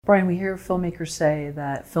Brian, we hear filmmakers say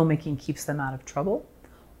that filmmaking keeps them out of trouble,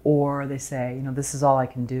 or they say, this is all I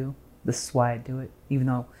can do. This is why I do it, even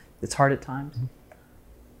though it's hard at times.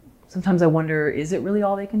 Sometimes I wonder, is it really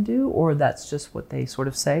all they can do, or that's just what they sort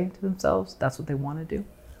of say to themselves? That's what they want to do.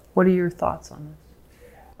 What are your thoughts on this?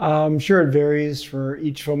 I'm sure it varies for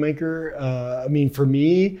each filmmaker. For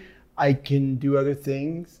me, I can do other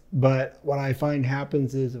things, but what I find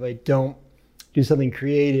happens is if I don't do something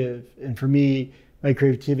creative, and for me, my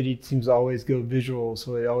creativity seems to always go visual,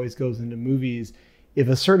 so it always goes into movies. If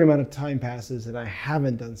a certain amount of time passes and I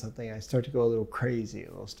haven't done something, I start to go a little crazy,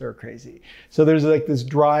 a little stir crazy. So there's like this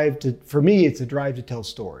drive for me, it's a drive to tell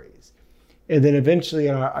stories. And then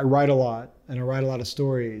eventually I write a lot, and I write a lot of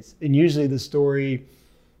stories. And usually the story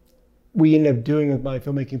we end up doing with my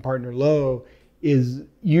filmmaking partner, Lo, is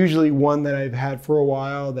usually one that I've had for a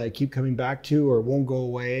while that I keep coming back to or won't go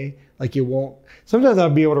away. Like it won't, sometimes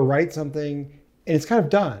I'll be able to write something and it's kind of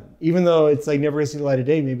done. Even though it's like never gonna see the light of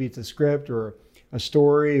day, maybe it's a script or a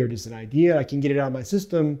story or just an idea, I can get it out of my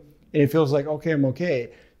system and it feels like, okay, I'm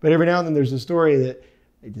okay. But every now and then there's a story that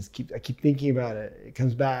I keep thinking about it. It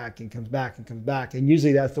comes back and comes back and comes back. And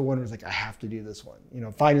usually that's the one where it's like, I have to do this one.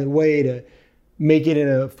 Finding a way to make it in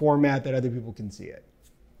a format that other people can see it,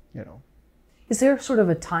 Is there sort of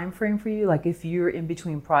a time frame for you? Like if you're in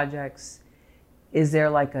between projects, is there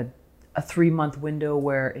like a 3-month window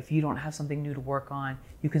where if you don't have something new to work on,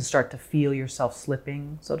 you can start to feel yourself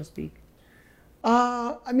slipping, so to speak?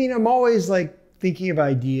 I'm always like thinking of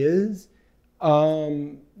ideas.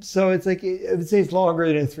 So it's like, I would say it's longer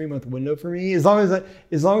than a 3-month window for me. As long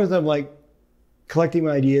as I'm like collecting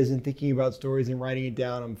my ideas and thinking about stories and writing it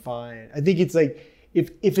down, I'm fine. I think it's like,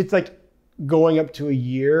 if it's like going up to a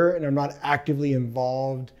year and I'm not actively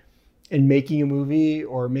involved in making a movie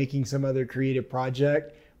or making some other creative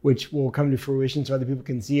project, which will come to fruition so other people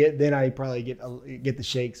can see it, then I probably get the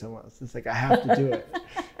shakes almost. It's like, I have to do it.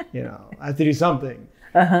 I have to do something.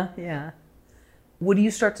 Yeah. What do you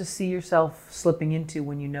start to see yourself slipping into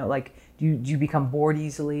when like, do you become bored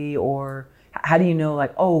easily, or how do you know,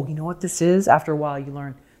 like, oh, you know what this is? After a while, you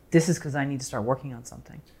learn this is because I need to start working on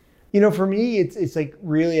something. For me, it's like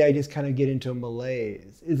really, I just kind of get into a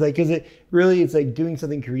malaise. It's like, it's like doing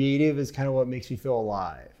something creative is kind of what makes me feel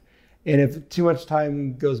alive. And if too much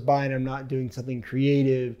time goes by and I'm not doing something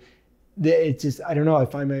creative, it's just, I don't know, I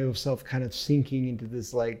find myself kind of sinking into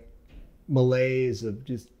this like malaise of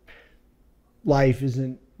just life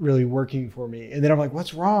isn't really working for me. And then I'm like,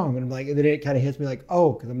 what's wrong? And then it kind of hits me like,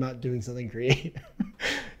 oh, because I'm not doing something creative.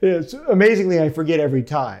 Amazingly, I forget every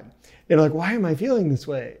time. And I'm like, why am I feeling this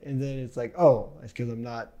way? And then it's like, oh, it's because I'm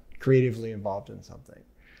not creatively involved in something.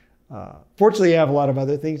 Fortunately, I have a lot of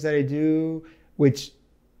other things that I do, which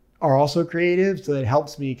are also creative. So it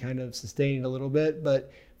helps me kind of sustain it a little bit.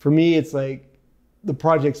 But for me, it's like the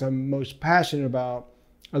projects I'm most passionate about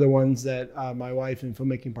are the ones that my wife and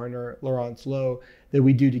filmmaking partner, Laurence Lo, that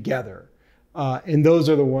we do together. And those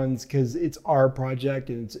are the ones, because it's our project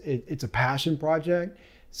and it's a passion project.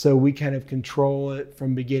 So we kind of control it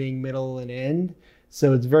from beginning, middle, and end.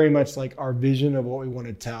 So it's very much like our vision of what we want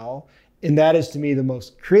to tell. And that is, to me, the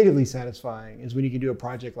most creatively satisfying, is when you can do a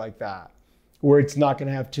project like that, where it's not going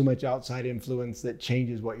to have too much outside influence that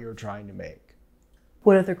changes what you're trying to make.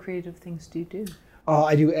 What other creative things do you do?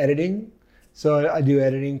 I do editing. So I do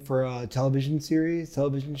editing for television series,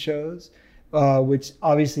 television shows, which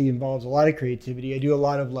obviously involves a lot of creativity. I do a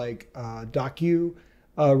lot of like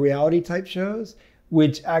reality type shows,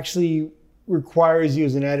 which actually requires you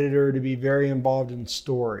as an editor to be very involved in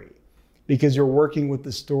story, because you're working with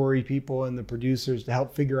the story people and the producers to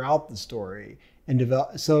help figure out the story and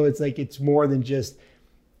develop. So it's like, it's more than just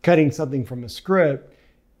cutting something from a script.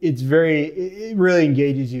 It really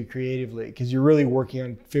engages you creatively, because you're really working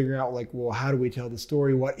on figuring out like, well, how do we tell the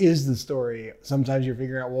story? What is the story? Sometimes you're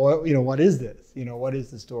figuring out, well, what is this? What is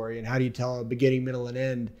the story? And how do you tell a beginning, middle, and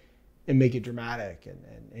end and make it dramatic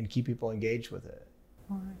and keep people engaged with it?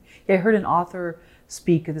 All right. Yeah, I heard an author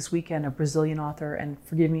speak this weekend, a Brazilian author, and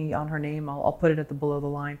forgive me on her name, I'll put it at the below the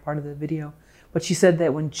line part of the video. But she said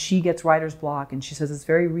that when she gets writer's block, and she says it's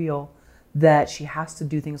very real, that she has to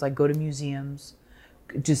do things like go to museums,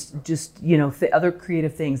 just other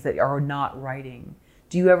creative things that are not writing.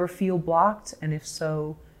 Do you ever feel blocked? And if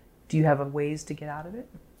so, do you have ways to get out of it?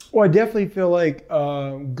 Well, I definitely feel like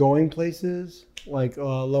going places, like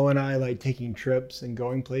Lo and I like taking trips and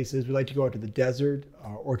going places. We like to go out to the desert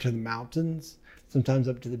or to the mountains, sometimes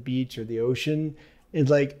up to the beach or the ocean. It's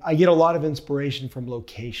like I get a lot of inspiration from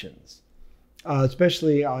locations,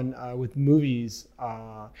 especially with movies.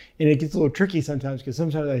 And it gets a little tricky sometimes, because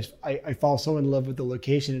sometimes I fall so in love with the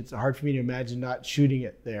location, it's hard for me to imagine not shooting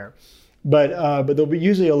it there. But there'll be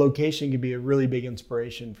usually a location can be a really big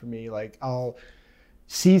inspiration for me. Like I'll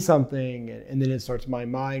see something and then it starts my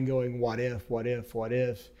mind going, what if, what if, what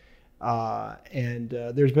if?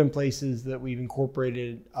 There's been places that we've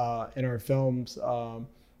incorporated in our films.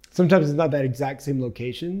 Sometimes it's not that exact same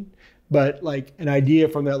location, but like an idea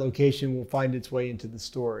from that location will find its way into the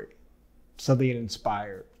story, something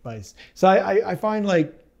inspired by. So I find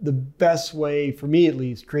like the best way, for me at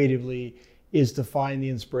least, creatively, is to find the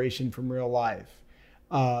inspiration from real life.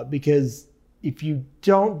 Because if you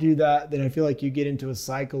don't do that, then I feel like you get into a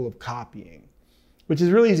cycle of copying, which is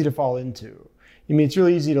really easy to fall into. I mean, it's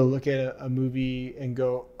really easy to look at a movie and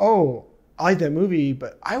go, oh, I like that movie,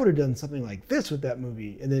 but I would have done something like this with that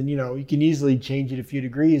movie. And then, you can easily change it a few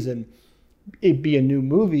degrees and it'd be a new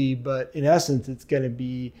movie, but in essence, it's going to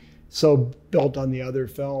be so built on the other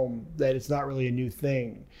film that it's not really a new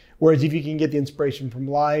thing. Whereas if you can get the inspiration from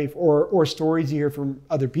life or stories you hear from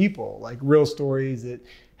other people, like real stories that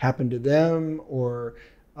happened to them, or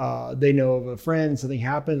they know of a friend, something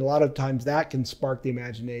happened, a lot of times that can spark the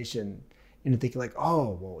imagination into thinking like,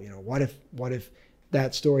 oh, well, what if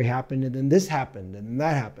that story happened and then this happened and then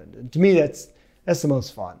that happened? And to me, that's the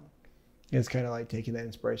most fun. It's kind of like taking that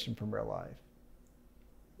inspiration from real life.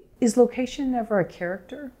 Is location ever a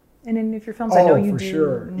character in any of your films? I know you do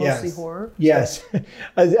sure. mostly Yes. horror. Yes.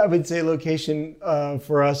 I would say location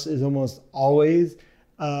for us is almost always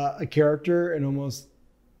a character in almost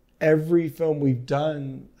every film we've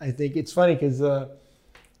done. I think it's funny because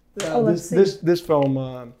this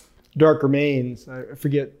film, Dark Remains, I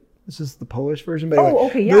forget, this is the Polish version, but anyway,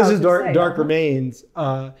 okay, yeah. This is Dark Remains.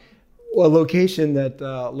 A location that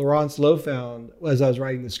Laurence Lowe found as I was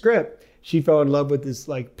writing the script. She fell in love with this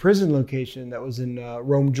like prison location that was in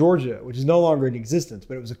Rome, Georgia, which is no longer in existence,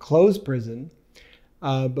 but it was a closed prison.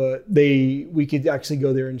 But we could actually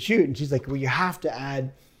go there and shoot. And she's like, well, you have to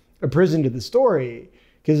add a prison to the story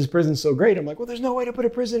because this prison's so great. I'm like, well, there's no way to put a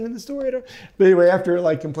prison in the story. But anyway, after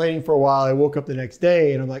like complaining for a while, I woke up the next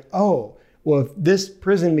day and I'm like, oh, well, if this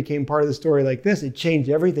prison became part of the story like this, it changed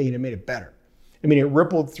everything and it made it better. I mean, it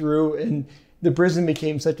rippled through and the prison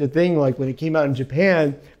became such a thing. Like when it came out in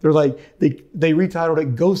Japan, they're like, they retitled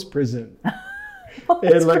it Ghost Prison.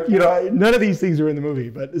 And like, none of these things are in the movie,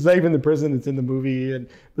 but it's not even the prison that's in the movie.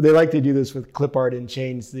 But they like to do this with clip art and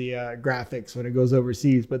change the graphics when it goes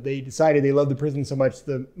overseas. But they decided they loved the prison so much,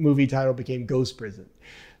 the movie title became Ghost Prison.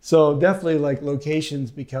 So definitely like locations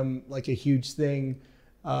become like a huge thing.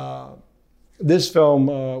 This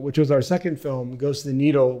film, which was our second film, Ghost of the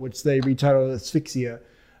Needle, which they retitled Asphyxia,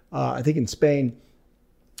 I think in Spain.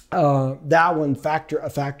 That one, a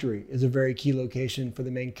factory, is a very key location for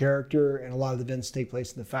the main character, and a lot of the events take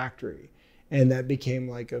place in the factory. And that became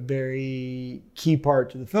like a very key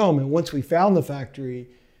part to the film. And once we found the factory,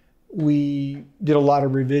 we did a lot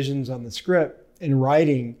of revisions on the script and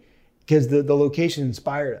writing because the location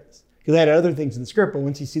inspired us. Because I had other things in the script, but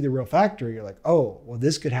once you see the real factory, you're like, oh, well,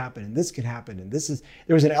 this could happen, and this could happen, and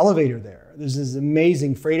there was an elevator there. There's this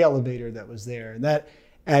amazing freight elevator that was there, and that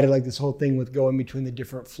added like this whole thing with going between the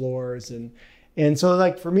different floors, and so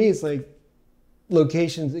like for me, it's like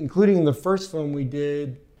locations, including the first film we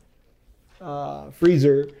did,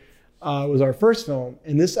 Freezer, was our first film,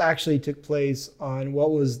 and this actually took place on what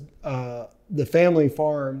was the family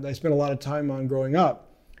farm that I spent a lot of time on growing up.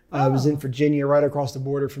 I was in Virginia, right across the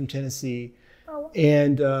border from Tennessee. Oh.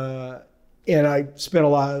 And I spent a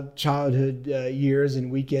lot of childhood years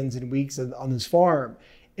and weekends and weeks on this farm.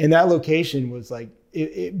 And that location was like,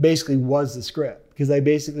 it basically was the script. Because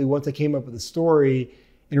once I came up with a story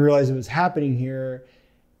and realized it was happening here,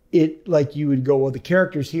 it like you would go, well, the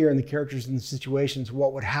characters here and the characters in the situations,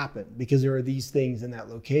 what would happen? Because there are these things in that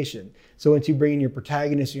location. So once you bring in your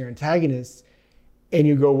protagonists and your antagonists and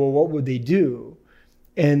you go, well, what would they do?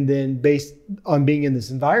 And then based on being in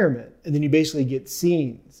this environment, and then you basically get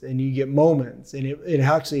scenes and you get moments, and it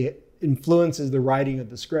actually influences the writing of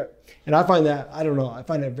the script. And I find that, I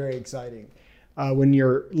find that very exciting when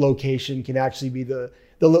your location can actually be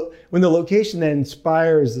when the location that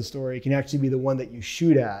inspires the story can actually be the one that you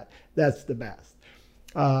shoot at. That's the best.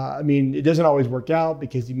 I mean, it doesn't always work out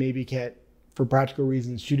because you maybe can't, for practical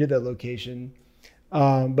reasons, shoot at that location.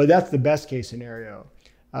 But that's the best case scenario.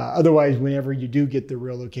 Otherwise, whenever you do get the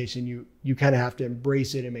real location, you kind of have to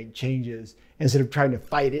embrace it and make changes instead of trying to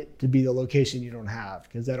fight it to be the location you don't have,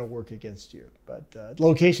 because that'll work against you. But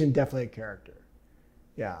location, definitely a character.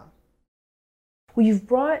 Yeah. Well, you've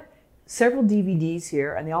brought several DVDs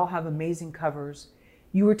here, and they all have amazing covers.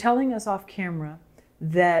 You were telling us off camera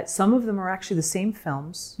that some of them are actually the same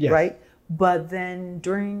films, yes. right? But then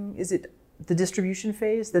during, is it the distribution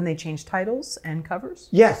phase, then they change titles and covers?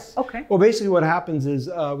 Yes. Okay. Well, basically what happens is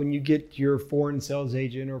when you get your foreign sales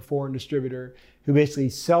agent or foreign distributor who basically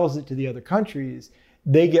sells it to the other countries,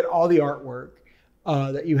 they get all the artwork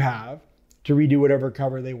that you have to redo whatever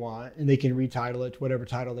cover they want, and they can retitle it to whatever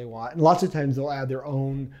title they want. And lots of times they'll add their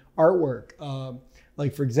own artwork.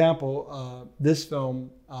 Like for example, this film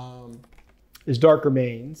is Dark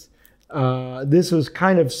Remains. This was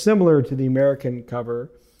kind of similar to the American cover,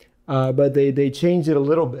 but they changed it a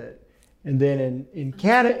little bit. And then in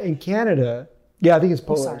Canada, yeah, I think it's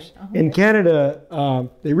Polish. In Canada,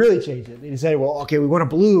 they really changed it. They decided, well, okay, we want a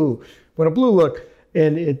blue look,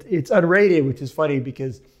 and it's unrated, which is funny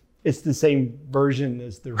because it's the same version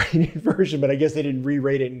as the rated version, but I guess they didn't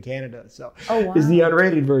re-rate it in Canada. So it's the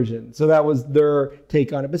unrated version. So that was their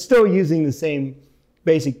take on it, but still using the same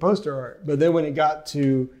basic poster art. But then when it got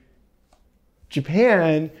to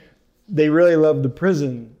Japan, they really loved the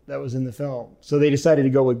prison that was in the film. So they decided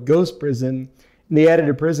to go with Ghost Prison, and they added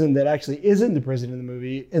a prison that actually isn't the prison in the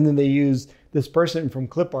movie. And then they used this person from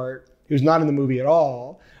clip art who's not in the movie at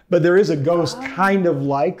all, but there is a ghost kind of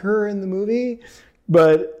like her in the movie,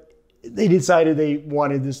 but they decided they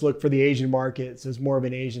wanted this look for the Asian market, so it's more of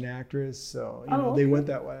an Asian actress. So they went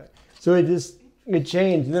that way. So it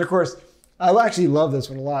changed. And then of course, I actually love this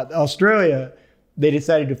one a lot. Australia, they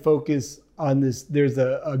decided to focus on this. There's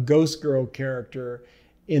a ghost girl character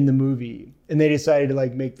in the movie, and they decided to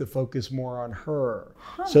like make the focus more on her.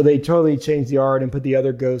 So they totally changed the art and put the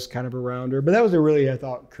other ghosts kind of around her. But that was a really, I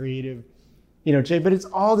thought, creative, change. But it's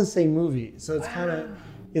all the same movie, so it's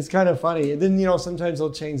kind of funny. And then, sometimes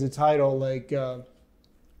they'll change the title, like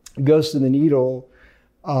Ghost in the Needle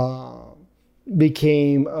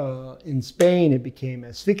became, in Spain, it became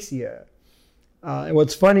Asphyxia. And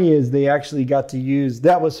what's funny is they actually got to use,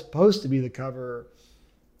 that was supposed to be the cover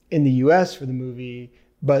in the US for the movie,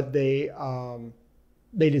 but they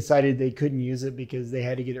decided they couldn't use it because they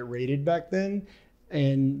had to get it rated back then.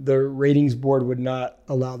 And the ratings board would not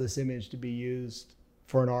allow this image to be used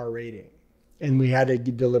for an R rating. And we had to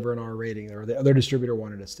deliver an R rating, or the other distributor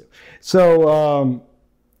wanted us to. So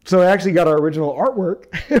I actually got our original artwork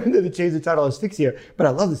that changed the title Asphyxia, but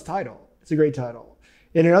I love this title. It's a great title.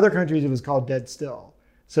 And in other countries, it was called Dead Still.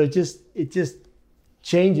 So it just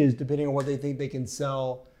changes depending on what they think they can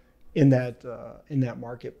sell in that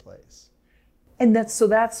marketplace. And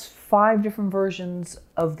that's 5 different versions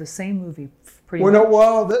of the same movie, pretty much.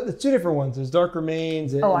 The 2 different ones. There's Dark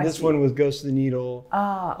Remains, and this one was Ghost of the Needle.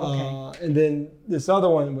 Okay. And then this other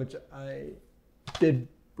one, which I did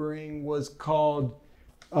bring, was called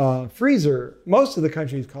Freezer. Most of the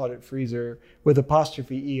countries called it Freezer with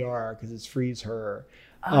apostrophe ER because it's Freeze Her.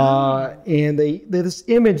 And this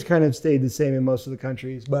image kind of stayed the same in most of the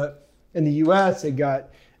countries, but in the US it got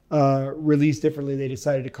released differently. They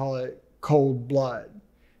decided to call it Cold Blood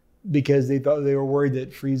because they were worried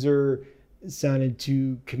that Freezer sounded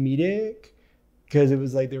too comedic, because it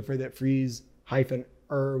was like they're afraid that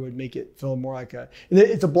Freeze-er would make it feel more like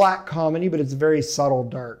it's a black comedy, but it's a very subtle,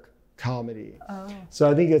 dark comedy. So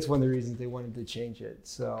I think that's one of the reasons they wanted to change it.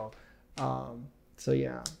 So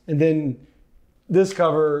yeah. And then this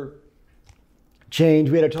cover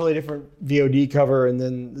changed. We had a totally different VOD cover, and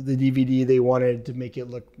then the DVD, they wanted to make it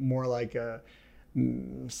look more like a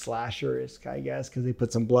slasher-esque, I guess, because they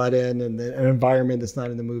put some blood in and then an environment that's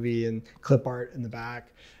not in the movie and clip art in the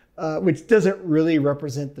back, which doesn't really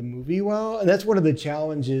represent the movie well. And that's one of the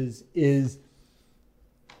challenges is,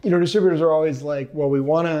 distributors are always like, well, we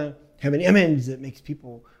want to have an image that makes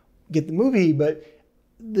people get the movie, but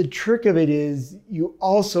the trick of it is you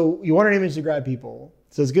want an image to grab people.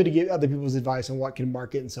 So it's good to get other people's advice on what can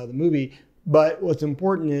market and sell the movie. But what's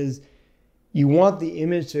important is you want the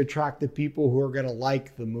image to attract the people who are going to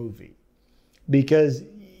like the movie, because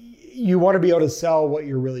you want to be able to sell what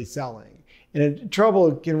you're really selling. And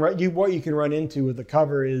what you can run into with the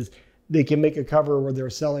cover is they can make a cover where they're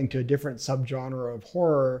selling to a different subgenre of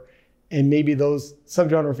horror, and maybe those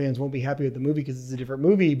subgenre fans won't be happy with the movie because it's a different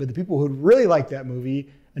movie, but the people who really like that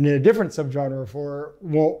movie and in a different subgenre of horror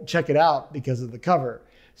won't check it out because of the cover.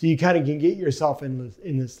 So you kind of can get yourself in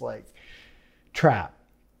this like trap.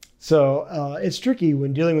 So it's tricky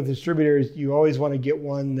when dealing with distributors. You always want to get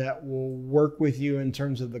one that will work with you in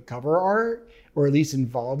terms of the cover art, or at least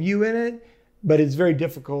involve you in it. But it's very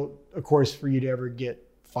difficult, of course, for you to ever get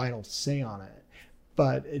final say on it.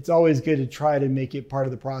 But it's always good to try to make it part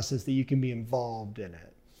of the process that you can be involved in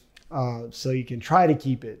it. So you can try to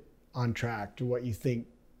keep it on track to what you think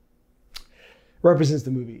represents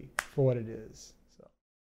the movie for what it is. So.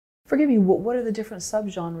 Forgive me, what are the different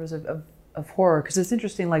subgenres of horror? Because it's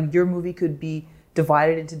interesting, like your movie could be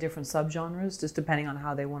divided into different subgenres just depending on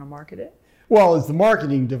how they want to market it. Well, it's the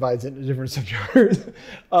marketing divides it into different subgenres.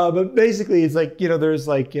 But basically, it's like, there's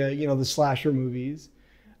like, the slasher movies.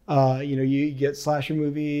 You get slasher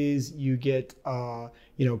movies, you get,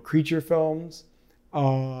 creature films. You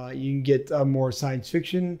can get more science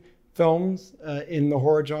fiction films in the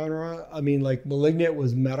horror genre. I mean, like Malignant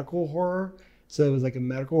was medical horror. So it was like a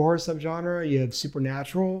medical horror subgenre. You have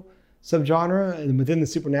supernatural subgenre. And within the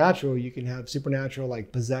supernatural, you can have supernatural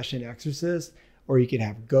like possession, exorcist, or you can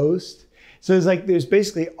have ghost. So it's like there's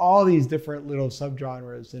basically all these different little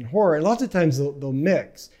subgenres in horror. And lots of times they'll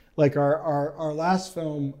mix. Like our last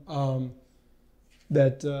film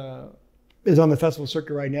that is on the festival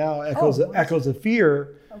circuit right now, Echoes of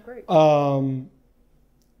Fear. Oh, great.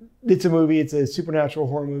 It's a movie. It's a supernatural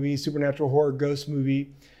horror movie, supernatural horror ghost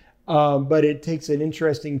movie. But it takes an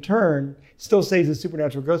interesting turn. Still stays a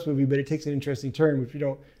supernatural ghost movie, but it takes an interesting turn, which we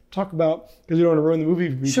don't talk about because we don't want to ruin the movie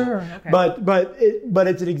for people. Sure. Okay. But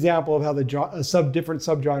it's an example of how the different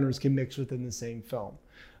subgenres can mix within the same film,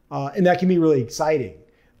 and that can be really exciting.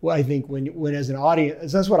 Well, I think when as an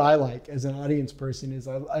audience, that's what I like as an audience person is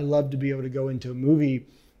I love to be able to go into a movie.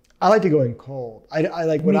 I like to go in cold. I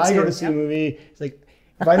like when I go to see a movie, it's like,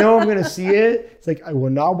 if I know I'm going to see it, it's like I will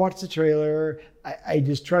not watch the trailer. I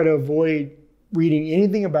just try to avoid reading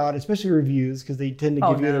anything about it, especially reviews, because they tend to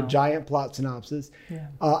give you a giant plot synopsis. Yeah.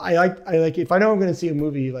 I like if I know I'm going to see a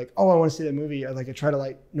movie, like, I want to see that movie, I try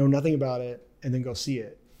to know nothing about it and then go see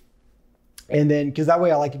it. And then, because that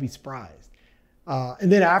way I like to be surprised.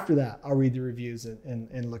 And then after that, I'll read the reviews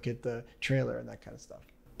and look at the trailer and that kind of stuff.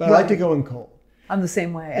 But I like to go in cold. I'm the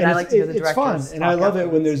same way, and I like to hear the directors. It's fun, and I love it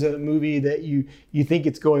when there's a movie that you think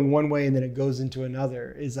it's going one way and then it goes into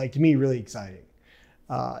another. Is like, to me, really exciting.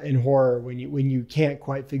 In horror, when you can't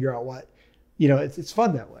quite figure out what, it's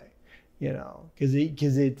fun that way, because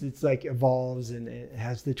it's like evolves and it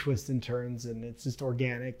has the twists and turns and it's just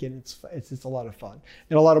organic and it's just a lot of fun.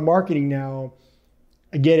 And a lot of marketing now,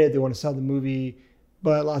 I get it, they want to sell the movie,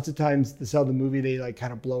 but lots of times to sell the movie they like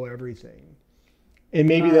kind of blow everything. And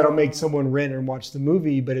maybe that'll make someone rent and watch the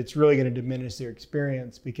movie, but it's really going to diminish their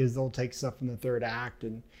experience because they'll take stuff from the third act.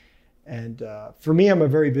 And for me, I'm a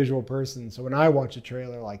very visual person. So when I watch a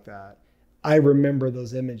trailer like that, I remember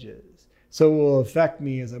those images. So it will affect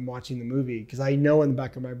me as I'm watching the movie because I know in the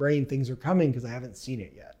back of my brain things are coming because I haven't seen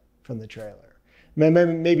it yet from the trailer.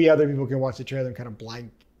 Maybe other people can watch the trailer and kind of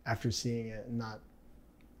blank after seeing it and not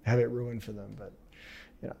have it ruined for them. But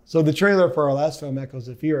so the trailer for our last film, Echoes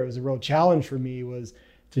of Fear, it was a real challenge for me, was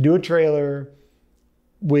to do a trailer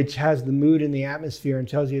which has the mood and the atmosphere and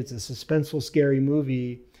tells you it's a suspenseful, scary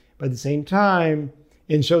movie, but at the same time,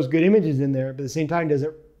 and shows good images in there, but at the same time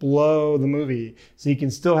doesn't blow the movie. So you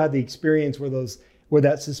can still have the experience where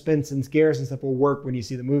that suspense and scares and stuff will work when you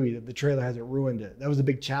see the movie, that the trailer hasn't ruined it. That was a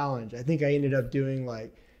big challenge. I think I ended up doing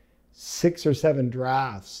like 6 or 7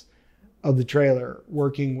 drafts of the trailer,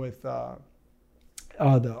 working with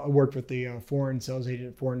I worked with the foreign sales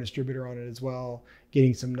agent, foreign distributor on it as well,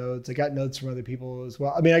 getting some notes. I got notes from other people as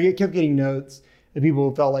well. I mean, I kept getting notes that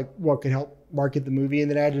people felt like what could help market the movie. And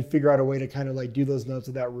then I had to figure out a way to kind of like do those notes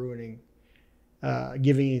without ruining,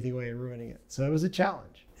 giving anything away and ruining it. So it was a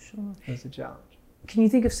challenge. Sure. It was a challenge. Can you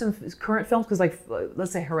think of some current films? Because like,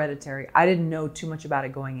 let's say Hereditary, I didn't know too much about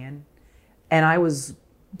it going in. And I was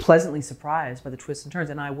pleasantly surprised by the twists and turns.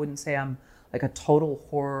 And I wouldn't say I'm like a total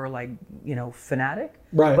horror, fanatic.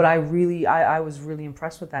 Right. But I was really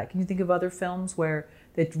impressed with that. Can you think of other films where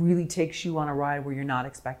that really takes you on a ride where you're not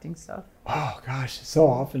expecting stuff? Oh gosh, so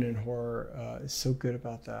often in horror, it's so good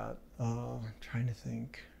about that. I'm trying to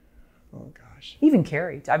think. Oh gosh. Even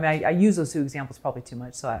Carrie. I mean, I use those 2 examples probably too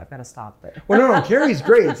much, so I've got to stop. But well, no, Carrie's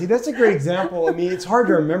great. See, that's a great example. I mean, it's hard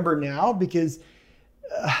to remember now because,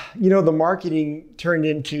 the marketing turned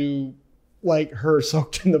into like her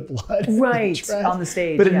soaked in the blood, right, on the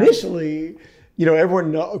stage. But initially,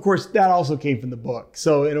 everyone of course that also came from the book.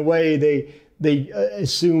 So in a way, they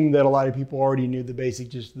assumed that a lot of people already knew the basic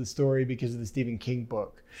gist of the story because of the Stephen King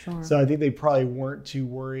book. Sure. So I think they probably weren't too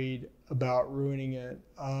worried about ruining it.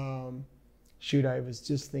 I was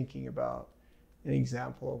just thinking about an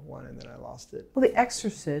example of one and then I lost it. Well, The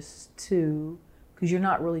Exorcist too, because you're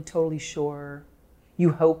not really totally sure. You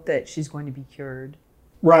hope that she's going to be cured.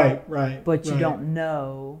 Right. But you don't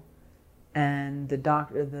know, and the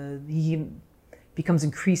doctor, he becomes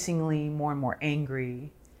increasingly more and more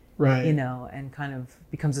angry, right? And kind of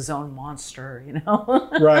becomes his own monster,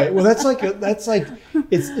 Right. Well, that's like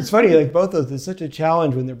it's funny. Like both of those, it's such a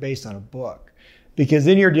challenge when they're based on a book, because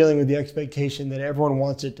then you're dealing with the expectation that everyone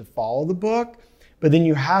wants it to follow the book, but then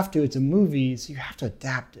you have to. It's a movie, so you have to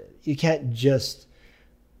adapt it. You can't just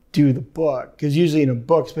do the book, because usually in a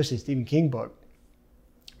book, especially a Stephen King book,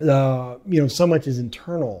 so much is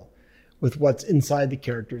internal with what's inside the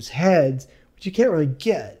characters' heads, which you can't really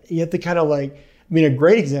get. You have to kind of a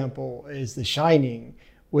great example is The Shining,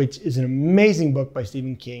 which is an amazing book by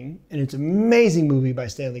Stephen King, and it's an amazing movie by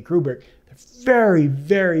Stanley Kubrick. They're very,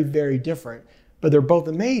 very, very different, but they're both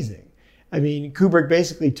amazing. I mean, Kubrick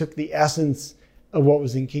basically took the essence of what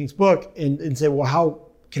was in King's book and said, well, how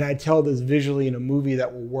can I tell this visually in a movie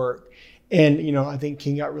that will work? And, I think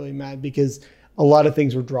King got really mad because a lot of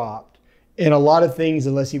things were dropped. And a lot of things,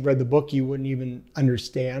 unless you read the book, you wouldn't even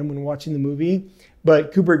understand when watching the movie.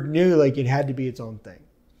 But Kubrick knew it had to be its own thing.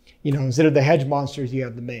 Instead of the hedge monsters, you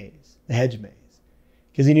have the hedge maze.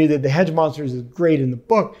 Because he knew that the hedge monsters is great in the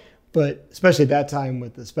book, but especially at that time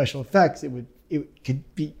with the special effects, it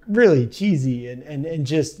could be really cheesy and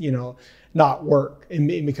just, not work and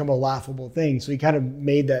become a laughable thing. So he kind of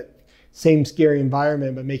made that same scary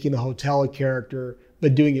environment by making the hotel a character,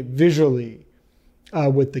 but doing it visually.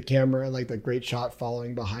 With the camera, like the great shot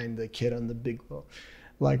following behind the kid on the big wheel,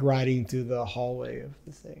 riding through the hallway of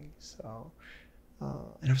the thing. So,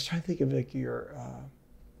 and I was trying to think of your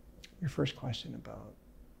first question about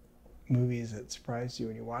movies that surprised you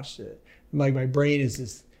when you watched it. My brain is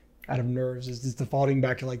just out of nerves, is just defaulting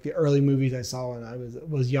back to the early movies I saw when I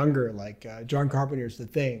was younger, John Carpenter's The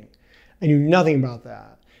Thing. I knew nothing about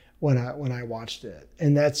that when I watched it,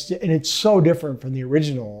 and it's so different from the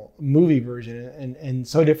original movie version, and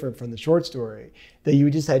so different from the short story that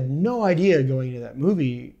you just had no idea going into that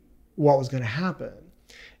movie what was going to happen.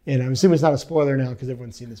 And I'm assuming it's not a spoiler now because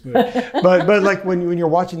everyone's seen this movie. but when you're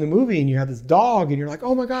watching the movie and you have this dog and you're like,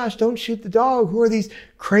 oh my gosh, don't shoot the dog. Who are these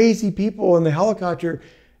crazy people in the helicopter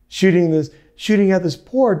shooting at this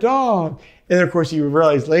poor dog? And then, of course, you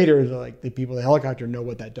realize later that the people in the helicopter know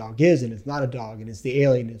what that dog is, and it's not a dog, and it's the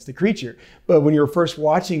alien, it's the creature. But when you're first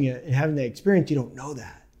watching it and having that experience, you don't know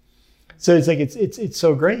that. So it's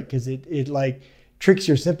so great because it tricks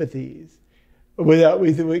your sympathies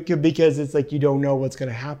because it's you don't know what's going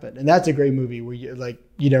to happen. And that's a great movie where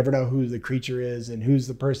you never know who the creature is and who's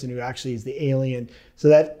the person who actually is the alien. So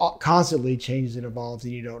that constantly changes and evolves,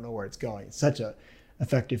 and you don't know where it's going. It's such a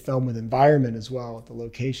effective film with environment as well, with the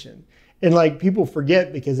location. And people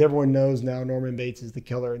forget because everyone knows now Norman Bates is the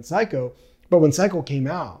killer in Psycho. But when Psycho came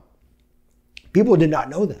out, people did not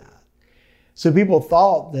know that. So people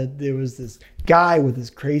thought that there was this guy with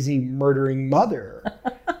this crazy murdering mother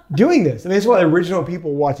doing this. And that's what original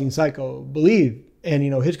people watching Psycho believed. And,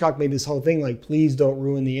 Hitchcock made this whole thing please don't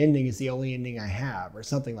ruin the ending. It's the only ending I have, or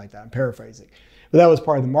something like that. I'm paraphrasing. But that was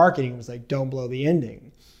part of the marketing. It was don't blow the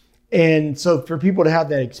ending. And so for people to have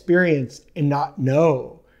that experience and not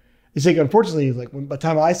know, it's unfortunately, by the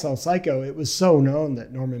time I saw Psycho, it was so known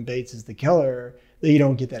that Norman Bates is the killer that you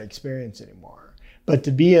don't get that experience anymore. But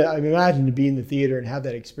imagine to be in the theater and have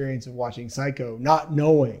that experience of watching Psycho, not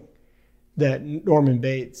knowing that Norman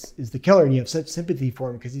Bates is the killer, and you have such sympathy for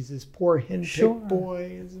him because he's this poor henpecked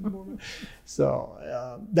boy.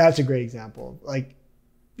 So that's a great example.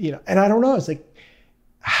 And I don't know, it's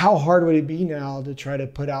how hard would it be now to try to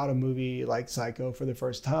put out a movie like Psycho for the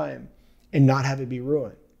first time and not have it be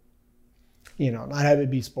ruined? Not have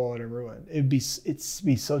it be spoiled and ruined. It'd be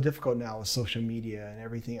so difficult now with social media and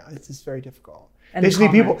everything. It's just very difficult. And basically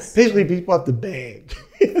people have to beg.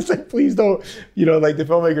 It's please don't, the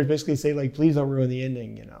filmmakers basically say please don't ruin the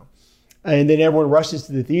ending, And then everyone rushes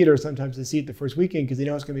to the theater sometimes to see it the first weekend because they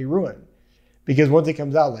know it's going to be ruined. Because once it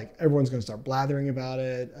comes out, everyone's going to start blathering about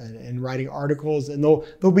it and writing articles, and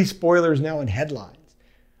there'll be spoilers now in headlines.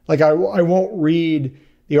 I won't read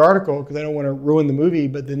the article because I don't want to ruin the movie,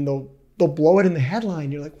 but then they'll blow it in the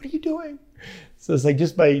headline. You're what are you doing? So it's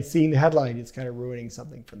just by seeing the headline, it's kind of ruining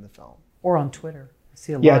something from the film. Or on Twitter. I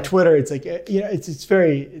see a lot. Yeah, Twitter. It's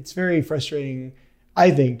it's very frustrating.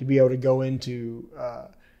 I think to be able to go into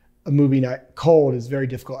a movie night cold is very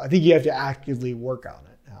difficult. I think you have to actively work on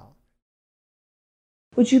it now.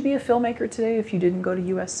 Would you be a filmmaker today if you didn't go to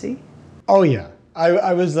USC? Oh yeah,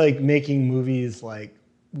 I was making movies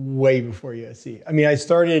way before USC. I mean, I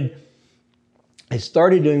started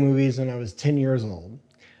doing movies when I was 10 years old.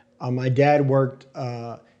 My dad worked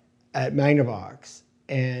at Magnavox,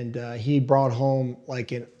 and he brought home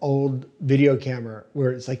an old video camera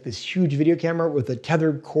where it's this huge video camera with a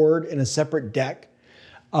tethered cord and a separate deck.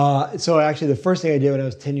 So actually the first thing I did when I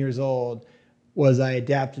was 10 years old was I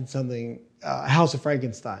adapted something, House of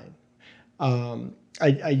Frankenstein.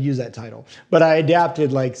 I use that title, but I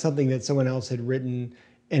adapted something that someone else had written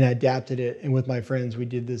and adapted it. And with my friends, we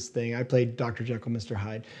did this thing. I played Dr. Jekyll, Mr.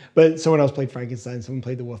 Hyde, but someone else played Frankenstein, someone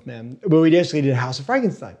played the Wolfman. But we actually did House of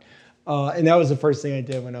Frankenstein. And that was the first thing I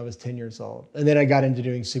did when I was 10 years old. And then I got into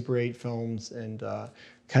doing Super 8 films and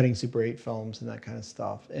cutting Super 8 films and that kind of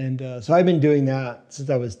stuff. And so I've been doing that since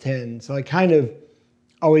I was 10. So I kind of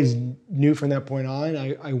always knew from that point on,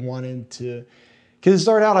 I wanted to, because it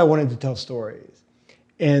started out, I wanted to tell stories.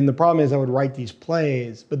 And the problem is I would write these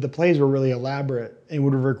plays, but the plays were really elaborate and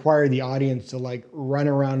would require the audience to like run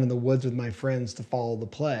around in the woods with my friends to follow the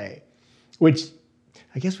play, which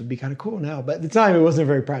I guess would be kind of cool now, but at the time it wasn't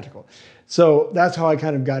very practical. So that's how I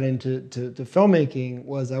kind of got into to filmmaking,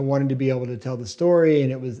 was I wanted to be able to tell the story,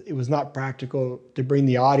 and it was not practical to bring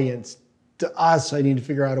the audience to us. I need to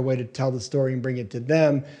figure out a way to tell the story and bring it to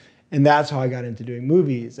them. And that's how I got into doing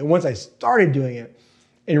movies. And once I started doing it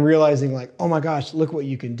and realizing like, oh my gosh, look what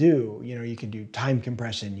you can do. You know, you can do time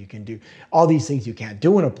compression. You can do all these things you can't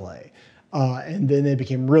do in a play. And then it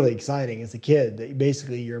became really exciting as a kid that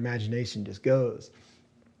basically your imagination just goes.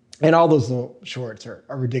 And all those little shorts are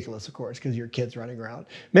ridiculous, of course, because you're kids running around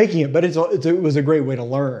making it. But it was a great way to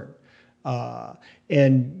learn.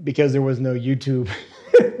 And because there was no YouTube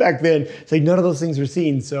back then, it's like none of those things were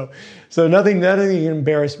seen. So nothing can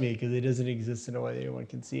embarrass me because it doesn't exist in a way that anyone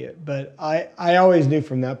can see it. But I always knew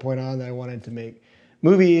from that point on that I wanted to make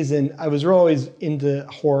movies. And I was always into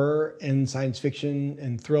horror and science fiction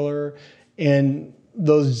and thriller. And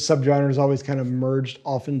those subgenres always kind of merged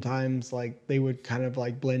oftentimes, like they would kind of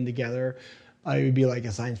like blend together. It would be like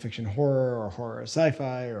a science fiction horror or horror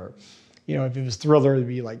sci-fi, or, you know, if it was thriller, it'd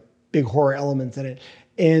be like big horror elements in it.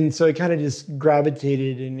 And so it kind of just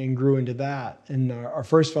gravitated and grew into that. And our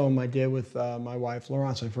first film I did with my wife,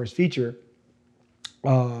 Laurence, my first feature,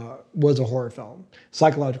 was a horror film,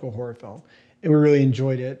 psychological horror film. And we really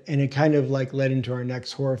enjoyed it. And it kind of like led into our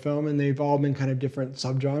next horror film. And they've all been kind of different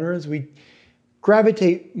subgenres. We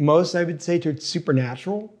gravitate most, I would say, towards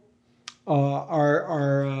supernatural.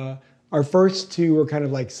 Our first two were kind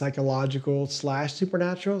of like psychological /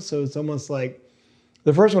 supernatural. So it's almost like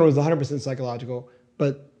the first one was 100% psychological,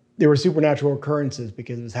 but there were supernatural occurrences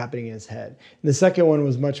because it was happening in his head. And the second one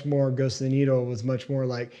was much more, Ghost of the Needle was much more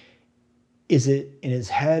like, is it in his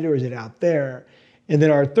head or is it out there? And then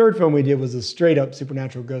our third film we did was a straight up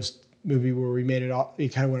supernatural ghost movie where we made it all, it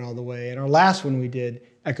kind of went all the way. And our last one we did,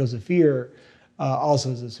 Echoes of Fear, also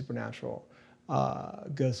is a supernatural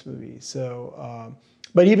ghost movie. So,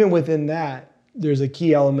 but even within that, there's a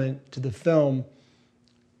key element to the film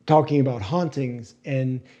talking about hauntings,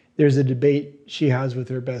 and there's a debate she has with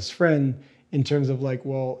her best friend in terms of like,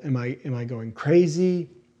 well, am I going crazy?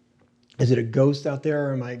 Is it a ghost out there,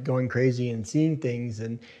 or am I going crazy and seeing things?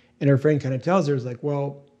 And her friend kind of tells her, is like,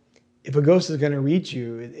 well, if a ghost is going to reach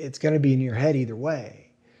you, it's going to be in your head either way.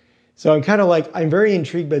 So I'm kind of like, I'm very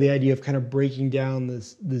intrigued by the idea of kind of breaking down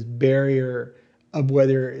this barrier of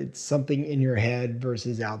whether it's something in your head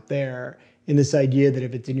versus out there, and this idea that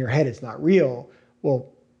if it's in your head, it's not real.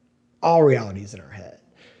 Well, all reality is in our head.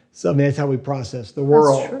 So I mean, that's how we process the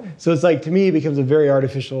world. That's true. So it's like, to me, it becomes a very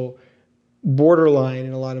artificial borderline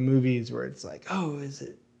in a lot of movies where it's like, oh, is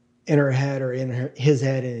it in her head or in his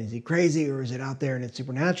head, and is he crazy, or is it out there and it's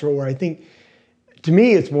supernatural? Where I think, to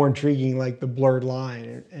me, it's more intriguing, like the blurred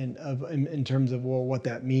line in terms of, well, what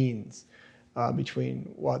that means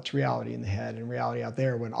between what's reality in the head and reality out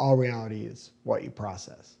there, when all reality is what you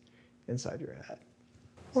process inside your head.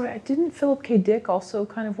 Right. Didn't Philip K. Dick also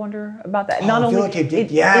kind of wonder about that? Oh, Not only Philip K. Dick,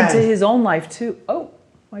 yeah. into his own life too. Oh,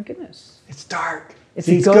 my goodness. It's dark. It's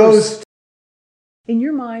a ghost. In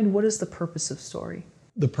your mind, what is the purpose of story?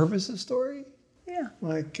 The purpose of story? Yeah.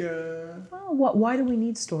 Like, why do we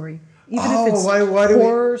need story? Even if it's why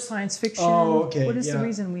horror, science fiction. Oh, okay. What is the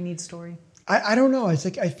reason we need story? I don't know. It's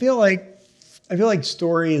like, I feel like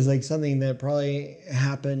story is like something that probably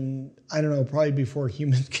happened, I don't know, probably before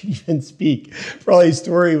humans could even speak. Probably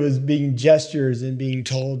story was being gestures and being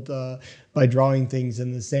told by drawing things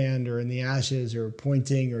in the sand or in the ashes or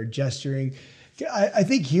pointing or gesturing. I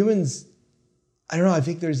think humans, I don't know, I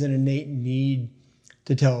think there's an innate need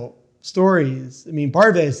to tell stories. I mean, part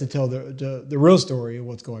of it is to tell the real story of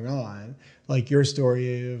what's going on, like your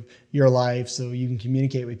story of your life, so you can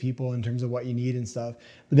communicate with people in terms of what you need and stuff.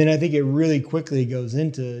 But then I think it really quickly goes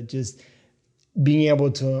into just being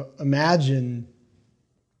able to imagine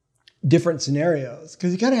different scenarios,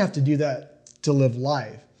 because you kind of have to do that to live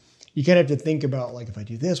life. You kind of have to think about, like, if I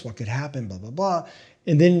do this, what could happen, blah, blah, blah.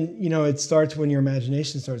 And then, you know, it starts when your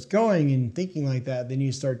imagination starts going and thinking like that, then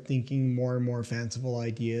you start thinking more and more fanciful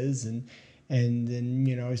ideas, and then,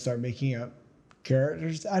 you know, you start making up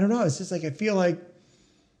characters. I don't know. It's just like, I feel like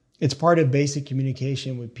it's part of basic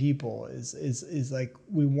communication with people is like,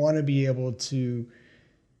 we want to be able to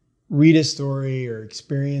read a story or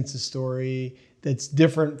experience a story that's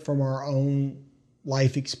different from our own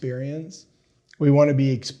life experience. We want to be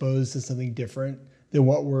exposed to something different than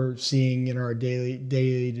what we're seeing in our daily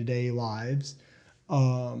to day lives,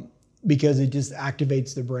 because it just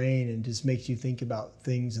activates the brain and just makes you think about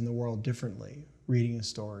things in the world differently. Reading a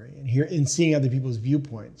story and seeing other people's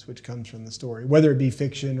viewpoints, which comes from the story, whether it be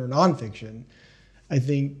fiction or nonfiction. I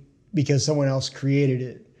think because someone else created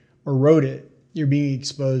it or wrote it, you're being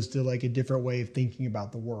exposed to like a different way of thinking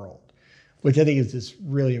about the world, which I think is just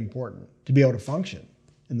really important to be able to function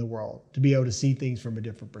in the world, to be able to see things from a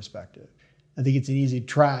different perspective. I think it's an easy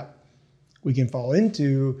trap we can fall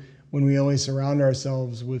into when we only surround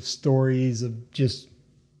ourselves with stories of just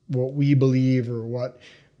what we believe or what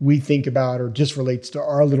we think about or just relates to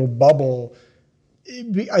our little bubble.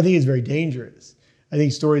 I think it's very dangerous. I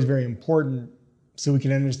think story is very important so we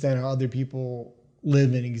can understand how other people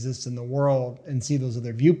live and exist in the world and see those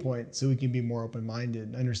other viewpoints, so we can be more open-minded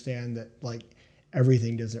and understand that like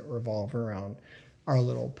everything doesn't revolve around our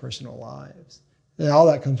little personal lives. And all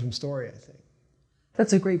that comes from story, I think.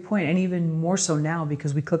 That's a great point. And even more so now,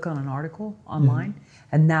 because we click on an article online,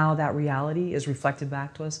 and now that reality is reflected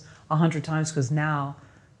back to us 100 times, because now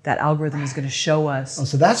that algorithm is going to show us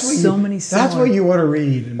so that's what many similar... That's what you want to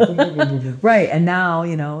read. And boom, boom, boom, boom, boom. Right. And now,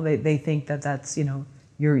 they think that's,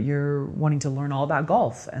 you're wanting to learn all about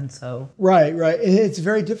golf. And so... Right. And it's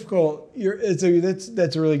very difficult. That's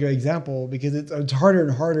a really good example, because it's harder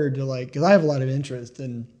and harder to like, because I have a lot of interest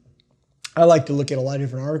and I like to look at a lot of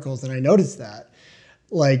different articles, and I noticed that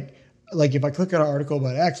like if I click on an article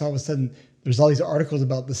about X, all of a sudden there's all these articles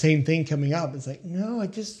about the same thing coming up. It's like, no, I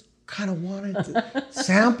just kind of wanted to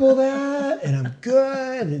sample that, and I'm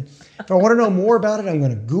good. And if I want to know more about it, I'm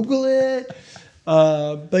going to Google it.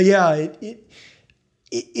 But yeah, it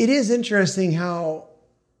is interesting how,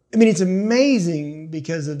 it's amazing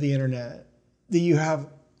because of the internet that you have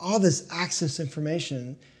all this access to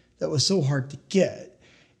information that was so hard to get.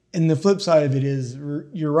 And the flip side of it is,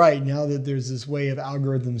 you're right, now that there's this way of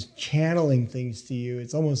algorithms channeling things to you,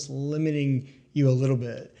 it's almost limiting you a little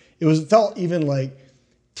bit. It felt even like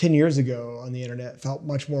 10 years ago on the internet, felt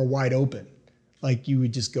much more wide open. Like you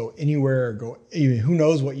would just go anywhere, who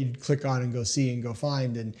knows what you'd click on and go see and go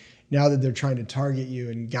find. And now that they're trying to target you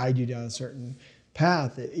and guide you down a certain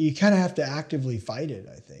path, you kind of have to actively fight it,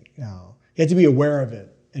 I think, now. You have to be aware of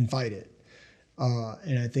it and fight it.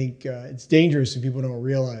 And I think it's dangerous if people don't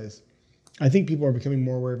realize. I think people are becoming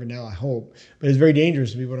more aware of it now, I hope. But it's very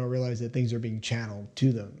dangerous if people don't realize that things are being channeled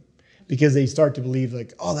to them, because they start to believe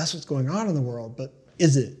like, oh, that's what's going on in the world. But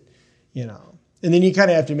is it? And then you kind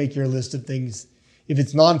of have to make your list of things. If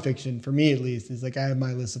it's nonfiction, for me at least, it's like I have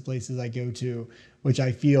my list of places I go to, which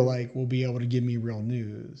I feel like will be able to give me real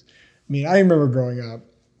news. I remember growing up,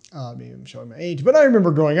 maybe I'm showing my age, but I remember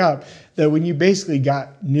growing up that when you basically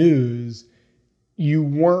got news, you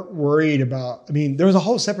weren't worried about, there was a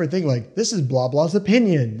whole separate thing like, this is blah, blah's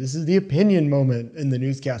opinion. This is the opinion moment in the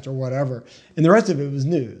newscast or whatever. And the rest of it was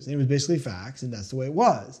news. And it was basically facts, and that's the way it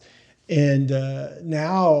was. And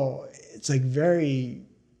now it's like very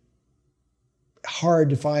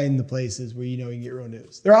hard to find the places where you can get real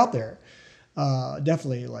news. They're out there.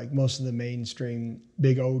 Definitely, like most of the mainstream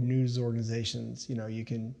big old news organizations, you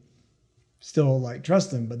can still like trust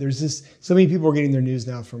them, but there's just so many people are getting their news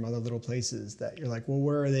now from other little places that you're like, well,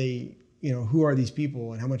 where are they? Who are these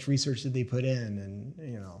people and how much research did they put in?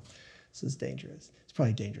 And so it's dangerous. It's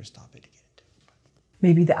probably a dangerous topic to get into.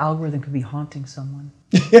 Maybe the algorithm could be haunting someone.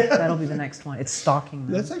 That'll be the next one. It's stalking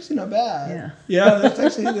them. That's actually not bad. Yeah. That's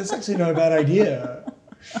actually not a bad idea.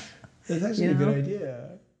 That's actually a good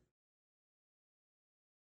idea.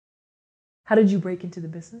 How did you break into the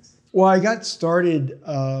business? Well, I got started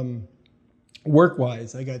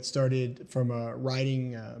work-wise. I got started from a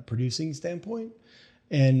writing, producing standpoint.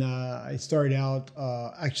 And I started out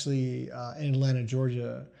actually in Atlanta,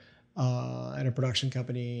 Georgia, at a production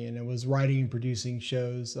company. And it was writing and producing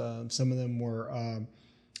shows. Some of them were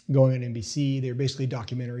going on NBC. They were basically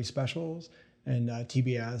documentary specials. And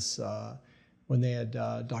TBS, when they had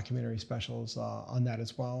documentary specials on that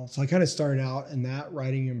as well. So I kind of started out in that,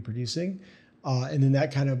 writing and producing. And then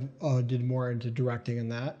that kind of did more into directing in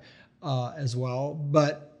that as well.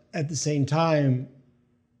 But at the same time,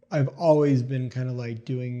 I've always been kind of like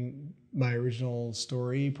doing my original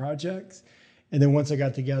story projects. And then once I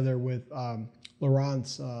got together with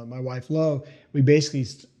Laurence, my wife Lo, we basically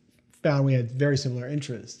found we had very similar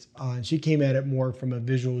interests. And she came at it more from a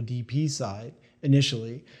visual DP side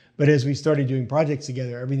initially. But as we started doing projects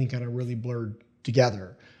together, everything kind of really blurred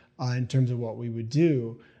together in terms of what we would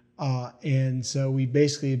do. And so we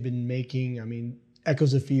basically have been making,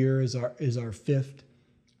 Echoes of Fear is our fifth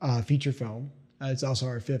feature film. It's also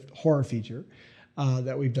our fifth horror feature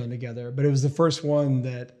that we've done together. But it was the first one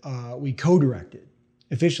that we co-directed,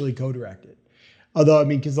 officially co-directed. Although, I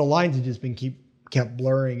mean, because the lines had just been kept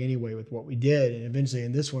blurring anyway with what we did. And eventually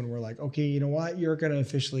in this one, we're like, okay, you know what? You're going to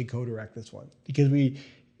officially co-direct this one. Because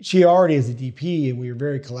she already is a DP and we were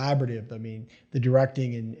very collaborative. I mean, the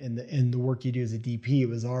directing and the work you do as a DP, it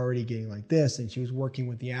was already getting like this. And she was working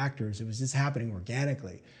with the actors. It was just happening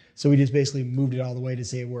organically. So we just basically moved it all the way to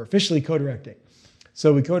say we're officially co-directing.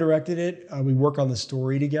 So we co-directed it. We work on the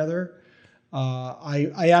story together.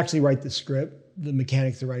 I actually write the script, the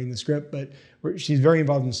mechanics of writing the script, but she's very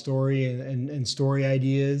involved in story and story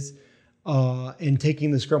ideas, and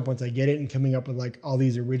taking the script once I get it and coming up with like all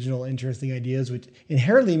these original, interesting ideas, which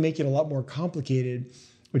inherently make it a lot more complicated,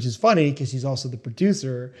 which is funny because she's also the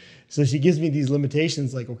producer. So she gives me these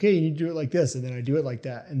limitations like, okay, you need to do it like this. And then I do it like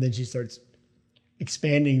that. And then she starts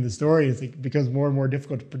expanding the story. It's like, it becomes more and more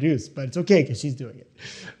difficult to produce, but it's okay because she's doing it.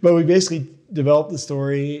 But we basically develop the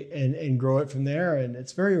story and grow it from there. And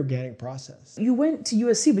it's a very organic process. You went to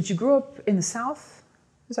USC, but you grew up in the South.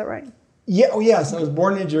 Is that right? Yeah. Oh, yes. I was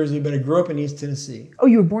born in Jersey, but I grew up in East Tennessee. Oh,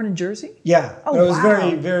 you were born in Jersey? Yeah. Oh, it was wow.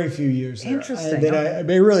 very, very few years there. Interesting. And then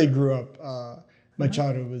I really grew up. My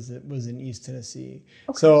childhood was in East Tennessee.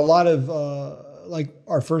 Okay. So a lot of like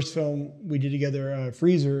our first film we did together,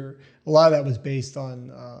 Freezer, a lot of that was based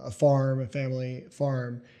on a family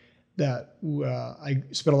farm that I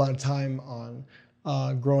spent a lot of time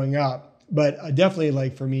on growing up. But definitely,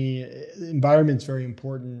 like for me, the environment's very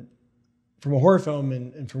important. From a horror film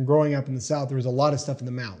and from growing up in the South, there was a lot of stuff in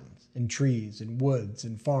the mountains and trees and woods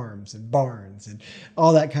and farms and barns and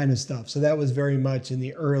all that kind of stuff. So that was very much in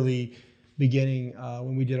the early beginning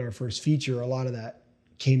when we did our first feature. A lot of that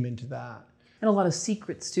came into that. And a lot of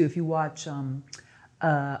secrets too. If you watch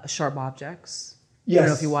Sharp Objects, Yes. I don't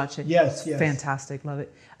know if you watch it. Yes, yes. Fantastic, love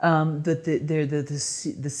it.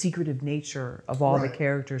 The secretive nature of all the Right.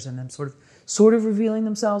 characters and them sort of revealing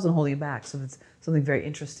themselves and holding it back. So it's something very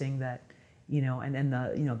interesting that, you know, and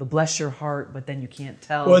the bless your heart, but then you can't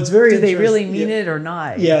tell. Well, it's very do they really interesting. mean it or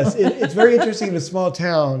not? Yes, it's very interesting in a small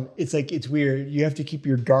town. It's like, it's weird. You have to keep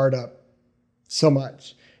your guard up so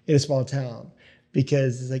much in a small town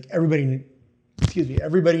because it's like everybody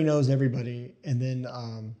knows everybody, and then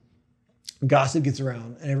gossip gets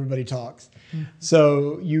around and everybody talks. Mm-hmm.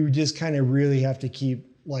 So you just kind of really have to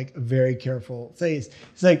keep like a very careful face.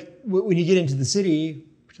 It's like when you get into the city,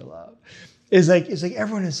 which I love, it's like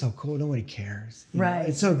everyone is so cool. Nobody cares. You know? Right.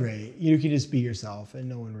 It's so great. You can just be yourself and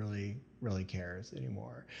no one really cares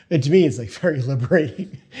anymore. And to me, it's like very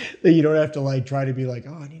liberating that you don't have to like try to be like,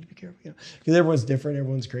 oh, I need to be careful, you know, because everyone's different,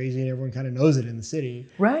 everyone's crazy, and everyone kind of knows it in the city.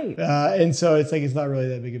 Right. And so it's like, it's not really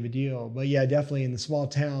that big of a deal. But yeah, definitely in the small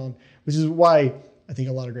town, which is why I think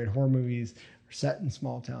a lot of great horror movies are set in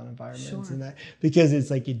small town environments. Sure. And that, because it's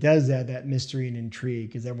like, it does add that mystery and intrigue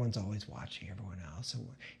because everyone's always watching everyone else. So,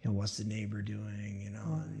 you know, what's the neighbor doing, and,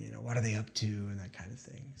 what are they up to and that kind of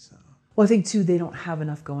thing. So. Well, I think too, they don't have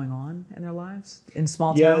enough going on in their lives in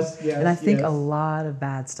small yes, towns. yes, and I think yes. a lot of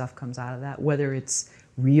bad stuff comes out of that, whether it's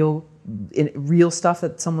real stuff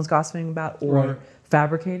that someone's gossiping about or right.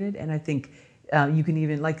 fabricated. And I think you can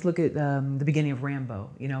even like look at the beginning of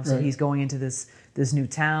Rambo, so right. He's going into this new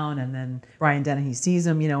town, and then Ryan Dennehy sees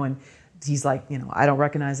him, and he's like, I don't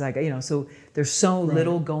recognize that guy, so there's so right.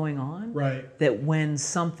 little going on right. that when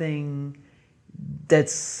something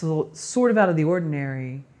that's sort of out of the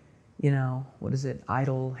ordinary, what is it?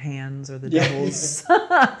 Idle hands or the devil's,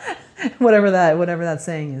 whatever that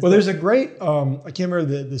saying is. Well, there's a great, I can't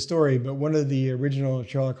remember the story, but one of the original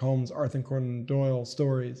Sherlock Holmes, Arthur Conan Doyle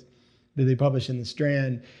stories that they published in the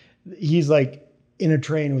Strand, he's like in a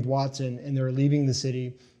train with Watson and they're leaving the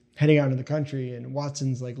city, heading out into the country, and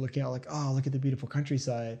Watson's like looking out like, oh, look at the beautiful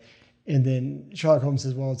countryside. And then Sherlock Holmes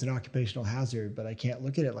says, well, it's an occupational hazard, but I can't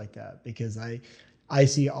look at it like that because I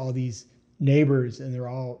see all these neighbors and they're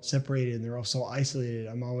all separated and they're all so isolated.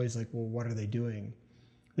 I'm always like, well, what are they doing?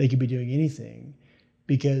 They could be doing anything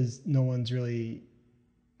because no one's really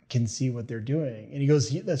can see what they're doing. And he goes,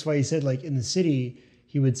 that's why he said, like in the city,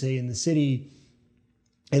 he would say in the city,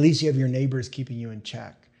 at least you have your neighbors keeping you in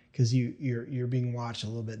check because you're being watched a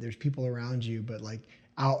little bit. There's people around you, but like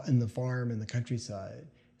out in the farm in the countryside,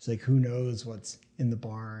 it's like, who knows what's in the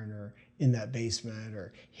barn or in that basement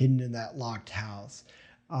or hidden in that locked house.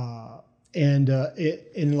 In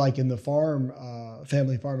the farm,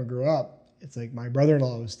 family farm I grew up, it's like my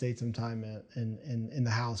brother-in-law stayed some time in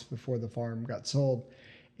the house before the farm got sold.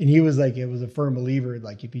 And he was like, it was a firm believer,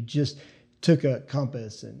 like if you just took a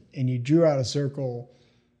compass and you drew out a circle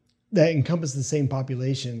that encompassed the same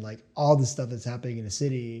population, like all the stuff that's happening in the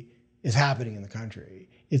city is happening in the country.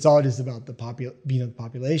 It's all just about the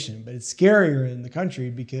population, but it's scarier in the country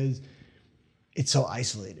because it's so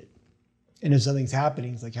isolated. And if something's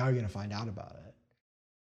happening, it's like, how are you going to find out about it?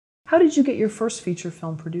 How did you get your first feature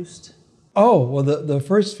film produced? Oh, well, the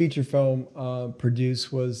first feature film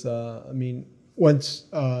produced was, once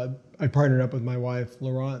I partnered up with my wife,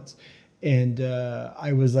 Laurence, and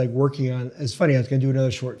I was like working on, it's funny, I was going to do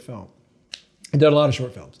another short film. I've done a lot of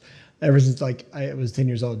short films ever since like I was 10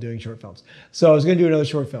 years old doing short films. So I was going to do another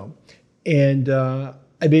short film. And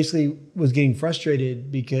I basically was getting frustrated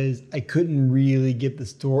because I couldn't really get the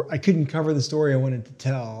story, I couldn't cover the story I wanted to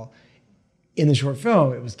tell in the short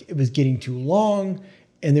film. It was getting too long.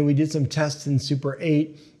 And then we did some tests in Super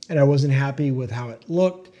 8 and I wasn't happy with how it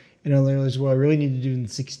looked. And I realized, well, I really need to do it in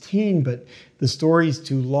 16, but the story's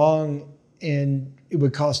too long and it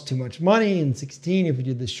would cost too much money in 16 if we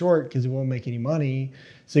did the short because it won't make any money.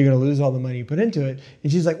 So you're going to lose all the money you put into it.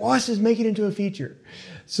 And she's like, well, let's just make it into a feature.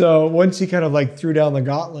 So once she kind of like threw down the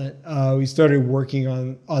gauntlet, we started working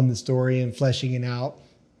on the story and fleshing it out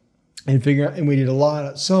and and we did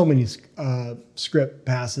so many script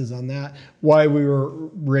passes on that while we were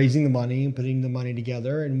raising the money and putting the money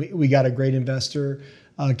together. And we got a great investor,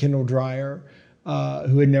 Kendall Dreyer,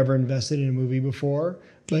 who had never invested in a movie before,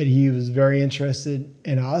 but he was very interested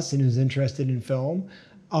in us and he was interested in film.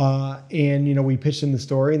 And we pitched him the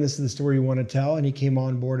story, and this is the story we want to tell. And he came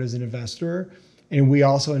on board as an investor, and we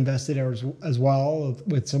also invested as well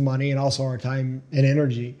with some money and also our time and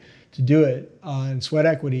energy to do it and sweat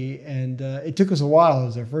equity. And it took us a while. It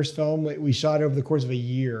was our first film. We shot it over the course of a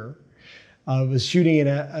year. I was shooting it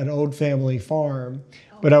at an old family farm,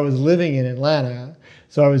 but I was living in Atlanta.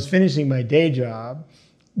 So I was finishing my day job,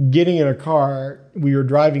 getting in a car. We were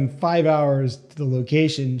driving 5 hours to the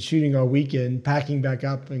location, shooting all weekend, packing back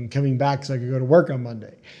up and coming back so I could go to work on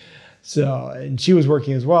Monday. So, and she was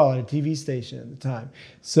working as well at a TV station at the time.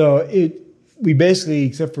 So we basically,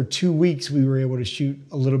 except for 2 weeks, we were able to shoot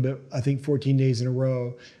a little bit, I think 14 days in a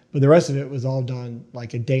row. But the rest of it was all done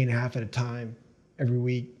like a day and a half at a time every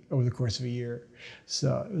week over the course of a year.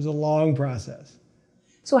 So it was a long process.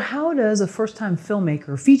 So how does a first-time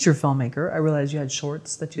filmmaker, feature filmmaker, I realize you had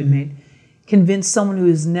shorts that you had made, convince someone who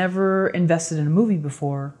has never invested in a movie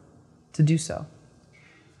before to do so?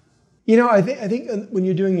 I think when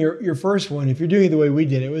you're doing your first one, if you're doing it the way we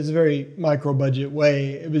did, it was a very micro-budget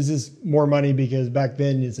way. It was just more money because back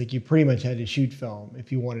then it's like you pretty much had to shoot film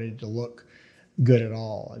if you wanted it to look good at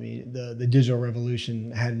all. I mean, the digital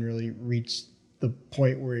revolution hadn't really reached the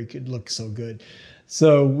point where it could look so good.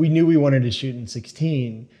 So we knew we wanted to shoot in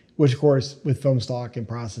 16, which of course with film stock and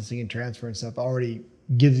processing and transfer and stuff already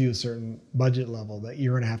gives you a certain budget level that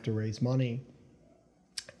you're going to have to raise money.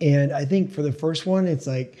 And I think for the first one, it's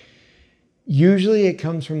like, usually it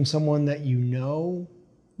comes from someone that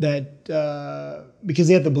that because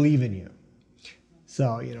they have to believe in you.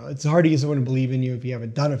 So, it's hard to get someone to believe in you if you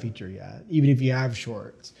haven't done a feature yet, even if you have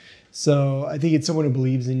shorts. So I think it's someone who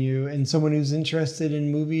believes in you and someone who's interested in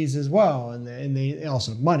movies as well. And they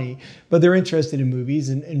also have money, but they're interested in movies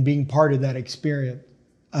and being part of that experience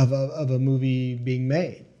of a movie being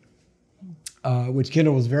made, which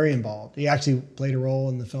Kendall was very involved. He actually played a role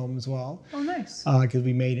in the film as well. Oh, nice. Because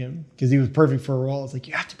we made him, because he was perfect for a role. It's like,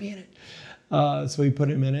 you have to be in it. So we put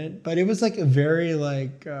him in it. But it was like a very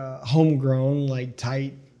homegrown,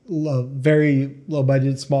 tight, very low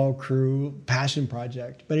budget, small crew, passion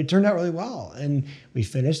project. But it turned out really well. And we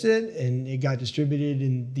finished it and it got distributed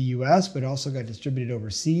in the US, but also got distributed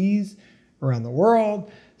overseas, around the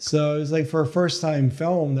world. So it was like for a first time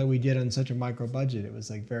film that we did on such a micro budget, it was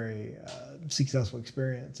like very successful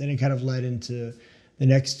experience. And it kind of led into the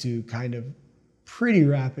next two kind of pretty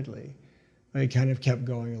rapidly. It kind of kept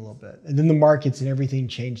going a little bit. And then the markets and everything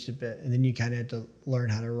changed a bit. And then you kind of had to learn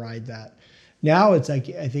how to ride that. Now it's like,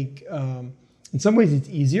 I think in some ways it's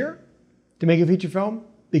easier to make a feature film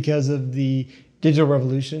because of the digital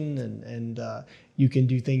revolution and you can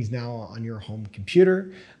do things now on your home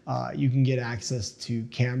computer. You can get access to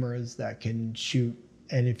cameras that can shoot.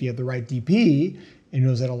 And if you have the right DP and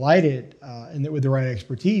knows how to light it and with the right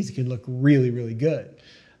expertise, it can look really, really good.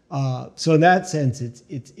 So in that sense,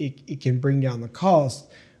 it can bring down the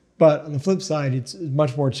cost. But on the flip side, it's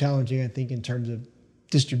much more challenging, I think, in terms of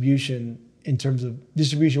distribution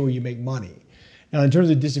where you make money. Now, in terms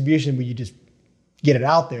of distribution where you just get it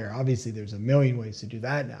out there, obviously there's a million ways to do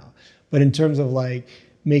that now. But in terms of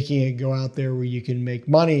making it go out there where you can make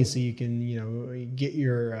money so you can, get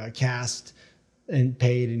your cast and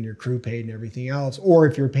paid and your crew paid and everything else, or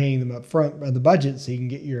if you're paying them up front by the budget so you can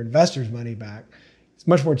get your investors' money back, it's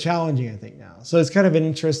much more challenging, I think, now. So it's kind of an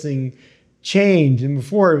interesting change. And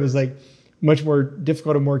before it was much more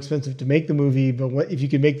difficult and more expensive to make the movie, but if you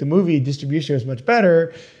could make the movie, distribution is much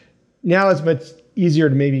better. Now it's much easier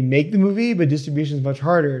to maybe make the movie, but distribution is much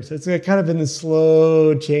harder. So it's kind of been this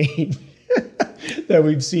slow change. that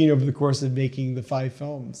we've seen over the course of making the 5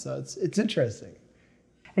 films. So it's interesting.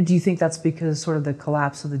 And do you think that's because sort of the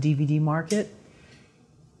collapse of the DVD market?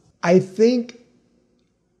 I think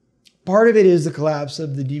part of it is the collapse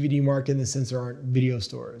of the DVD market in the sense there aren't video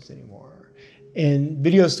stores anymore. And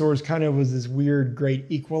video stores kind of was this weird great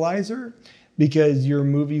equalizer, because your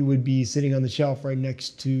movie would be sitting on the shelf right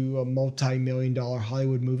next to a multi-million-dollar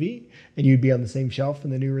Hollywood movie, and you'd be on the same shelf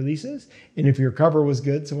in the new releases. And if your cover was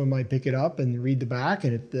good, someone might pick it up and read the back.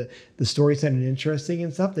 And if the story sounded interesting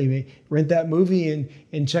and stuff, they may rent that movie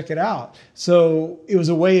and check it out. So it was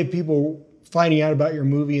a way of people finding out about your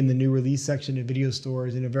movie in the new release section of video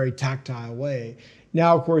stores in a very tactile way.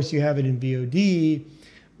 Now, of course, you have it in VOD,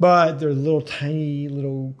 but they're little tiny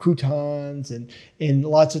little croutons, and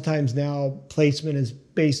lots of times now placement is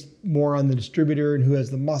based more on the distributor and who has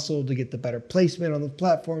the muscle to get the better placement on the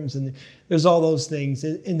platforms, and there's all those things,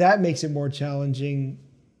 and that makes it more challenging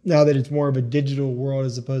now that it's more of a digital world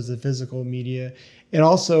as opposed to physical media. And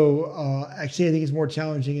also, actually, I think it's more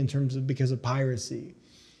challenging in terms of because of piracy,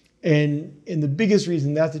 and the biggest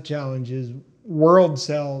reason that's a challenge is world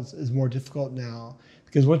sales is more difficult now,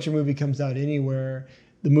 because once your movie comes out anywhere,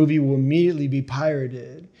 the movie will immediately be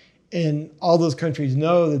pirated. And all those countries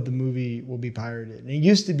know that the movie will be pirated. And it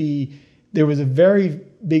used to be, there was a very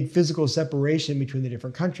big physical separation between the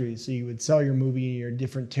different countries. So you would sell your movie in your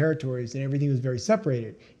different territories and everything was very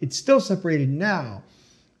separated. It's still separated now.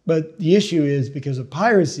 But the issue is because of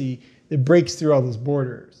piracy, it breaks through all those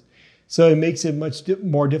borders. So it makes it much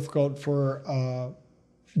more difficult for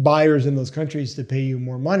buyers in those countries to pay you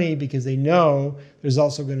more money, because they know there's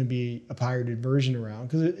also going to be a pirated version around,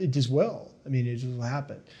 because it just will. I mean, it just will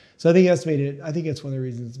happen. So I think that's one of the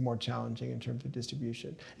reasons it's more challenging in terms of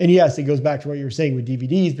distribution. And yes, it goes back to what you were saying with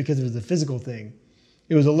DVDs, because it was a physical thing.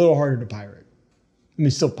 It was a little harder to pirate. I mean,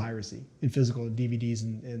 it's still piracy in physical DVDs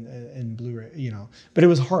and Blu-ray, you know, but it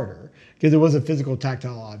was harder because it was a physical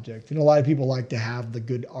tactile object. And a lot of people like to have the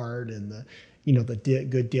good art and the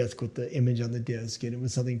good disc with the image on the disc, and it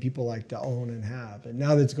was something people like to own and have. And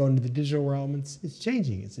now that it's going to the digital realm, it's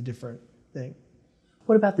changing. It's a different thing.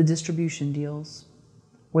 What about the distribution deals?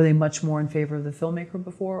 Were they much more in favor of the filmmaker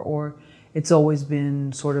before, or it's always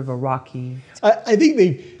been sort of a rocky? I think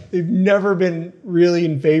they've never been really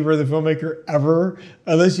in favor of the filmmaker ever,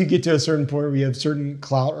 unless you get to a certain point where you have certain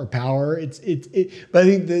clout or power. But I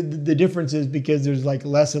think the difference is because there's like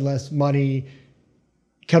less and less money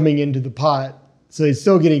coming into the pot. So it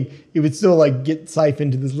would still like get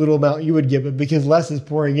siphoned to this little amount you would get, but because less is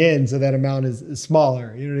pouring in, so that amount is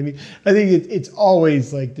smaller. You know what I mean? I think it's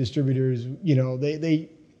always like distributors, you know, they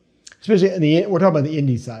especially we're talking about the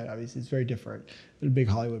indie side, obviously it's very different than a big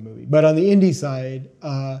Hollywood movie. But on the indie side,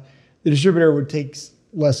 the distributor would take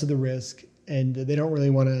less of the risk, and they don't really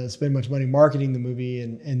want to spend much money marketing the movie,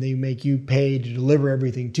 and they make you pay to deliver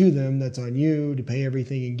everything to them. That's on you to pay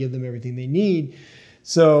everything and give them everything they need.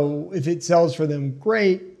 So if it sells for them,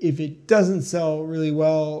 great. If it doesn't sell really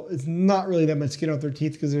well, it's not really that much skin off their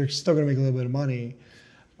teeth, because they're still going to make a little bit of money.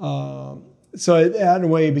 So it, in a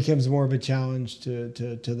way, it becomes more of a challenge to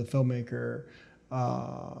the filmmaker.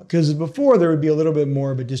 Because before there would be a little bit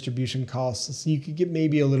more of a distribution cost, so you could get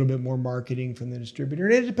maybe a little bit more marketing from the distributor.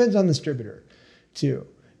 And it depends on the distributor too.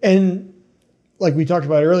 And like we talked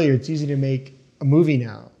about earlier, it's easy to make a movie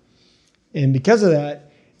now. And because of that,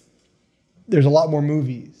 there's a lot more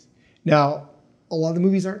movies. Now, a lot of the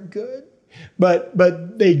movies aren't good, but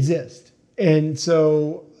they exist. And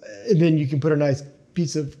so, and then you can put a nice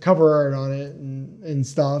piece of cover art on it and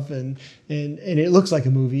stuff, and it looks like a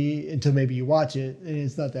movie until maybe you watch it and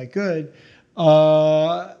it's not that good.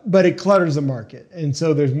 But it clutters the market. And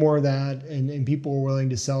so there's more of that, and people are willing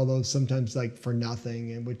to sell those sometimes like for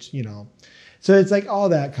nothing, and which, you know, so it's like all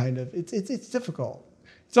that kind of, it's difficult.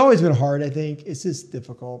 It's always been hard, I think. It's just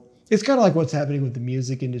difficult. It's kind of like what's happening with the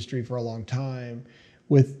music industry for a long time,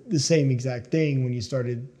 with the same exact thing when you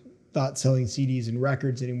started not selling CDs and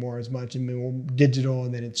records anymore as much, and more digital,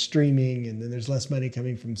 and then it's streaming, and then there's less money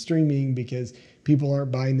coming from streaming because people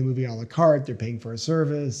aren't buying the movie a la carte, they're paying for a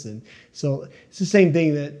service. And so it's the same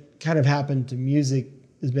thing that kind of happened to music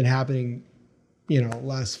has been happening, you know,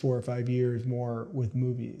 last 4 or 5 years more with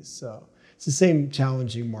movies. So it's the same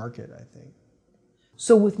challenging market, I think.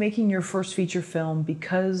 So with making your first feature film,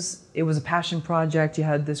 because it was a passion project, you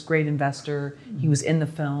had this great investor, he was in the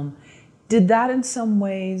film, did that in some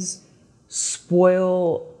ways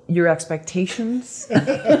spoil your expectations?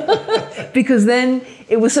 Because then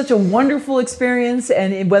it was such a wonderful experience,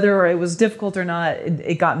 and whether it was difficult or not,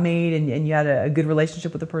 it got made, and you had a good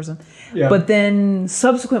relationship with the person. Yeah. But then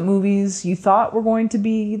subsequent movies you thought were going to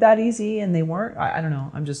be that easy, and they weren't? I don't know.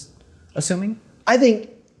 I'm just assuming. I think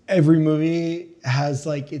every movie has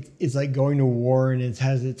like it's like going to war, and it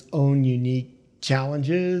has its own unique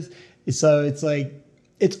challenges. So it's like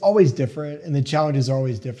it's always different, and the challenges are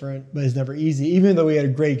always different, but it's never easy. Even though we had a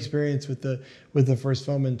great experience with the first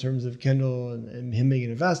film in terms of Kendall and him being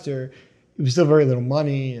an investor, it was still very little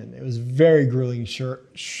money, and it was a very grueling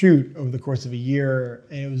shoot over the course of a year,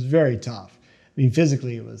 and it was very tough. I mean,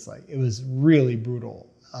 physically, it was really brutal.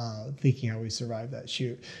 Thinking how we survived that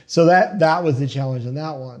shoot. So that was the challenge on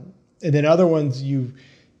that one. And then other ones,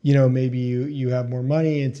 maybe you have more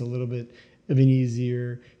money, it's a little bit of an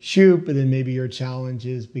easier shoot, but then maybe your challenge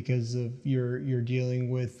is because of you're dealing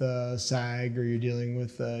with SAG, or you're dealing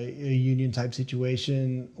with a union type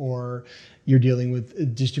situation, or you're dealing with a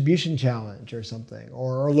distribution challenge or something,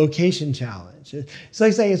 or a location challenge. It's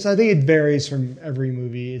like saying, so I think it varies from every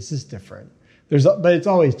movie. It's just different. But it's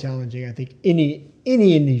always challenging. I think any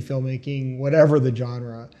indie filmmaking, whatever the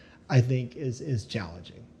genre, I think is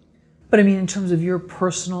challenging. But I mean, in terms of your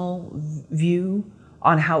personal view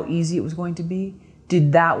on how easy it was going to be,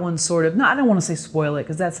 did that one sort of, no, I don't want to say spoil it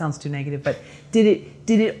because that sounds too negative, but did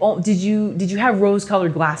you have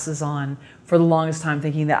rose-colored glasses on for the longest time,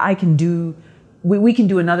 thinking that we can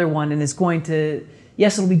do another one, and it's going to,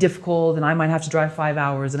 yes, it'll be difficult, and I might have to drive 5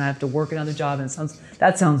 hours, and I have to work another job, and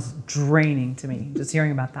that sounds draining to me, just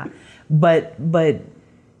hearing about that. But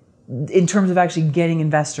in terms of actually getting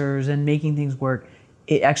investors and making things work,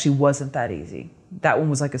 it actually wasn't that easy. That one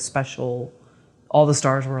was like a special, all the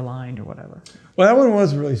stars were aligned or whatever. Well, that one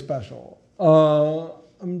was really special.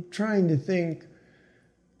 I'm trying to think.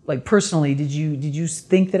 Like personally, did you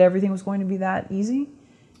think that everything was going to be that easy?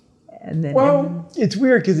 And then, it's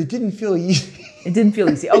weird because it didn't feel easy. It didn't feel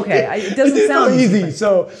easy. Okay, it doesn't sound easy.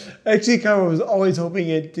 So actually, kind of was always hoping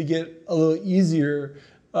it to get a little easier.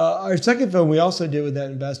 Our second film we also did with that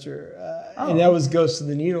investor, and that was Ghost of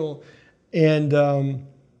the Needle, and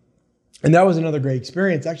that was another great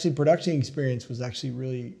experience. Actually, production experience was actually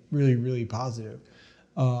really, really, really positive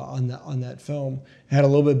on that film. It had a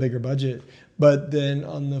little bit bigger budget, but then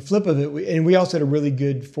on the flip of it, we also had a really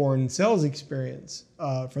good foreign sales experience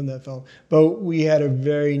from that film, but we had a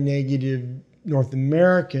very negative North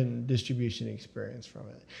American distribution experience from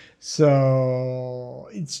it. So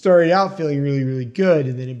it started out feeling really, really good,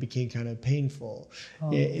 and then it became kind of painful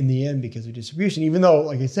in the end because of distribution. Even though,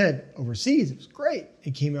 like I said, overseas it was great.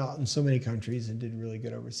 It came out in so many countries and did really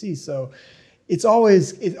good overseas. So it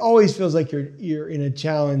always feels like you're in a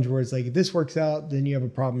challenge where it's like, if this works out, then you have a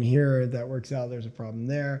problem here. If that works out, there's a problem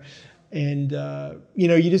there. And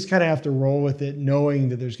you just kind of have to roll with it, knowing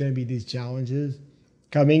that there's going to be these challenges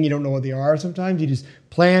coming. You don't know what they are sometimes. You just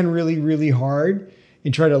plan really, really hard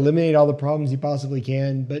and try to eliminate all the problems you possibly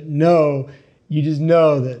can. But you just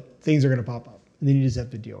know that things are going to pop up, and then you just have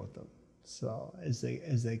to deal with them. So as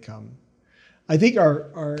they come, I think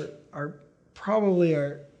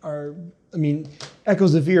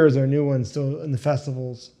Echoes of Fear is our new one, still in the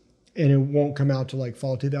festivals, and it won't come out till like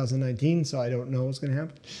fall 2019. So I don't know what's going to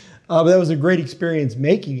happen. But that was a great experience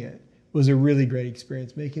making it. Was a really great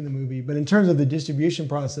experience making the movie. But in terms of the distribution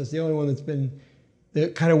process, the only one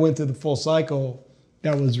that kind of went through the full cycle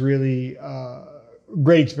that was really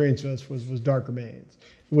great experience for us was Dark Remains,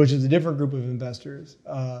 which is a different group of investors.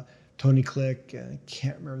 Tony Click, I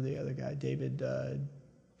can't remember the other guy, David,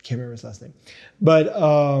 can't remember his last name. But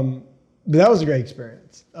that was a great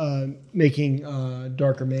experience, making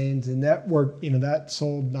Dark Remains, and that worked, that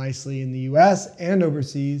sold nicely in the US and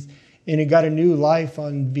overseas. And it got a new life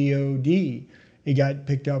on VOD. It got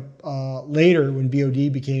picked up later when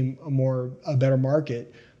VOD became a better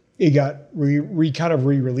market. It got kind of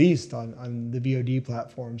re-released on the VOD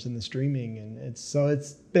platforms and the streaming, and that's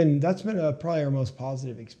been probably our most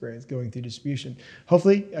positive experience going through distribution.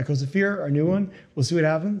 Hopefully, Echoes of Fear, our new one, we'll see what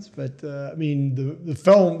happens. But the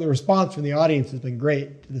film, the response from the audience has been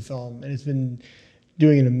great to the film, and it's been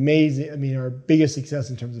doing an amazing, our biggest success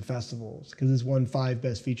in terms of festivals, because it's won 5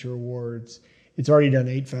 Best Feature awards. It's already done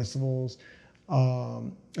 8 festivals. I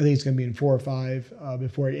think it's going to be in 4 or 5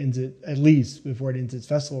 before it ends its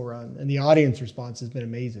festival run. And the audience response has been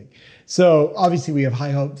amazing. So obviously we have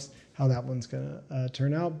high hopes how that one's going to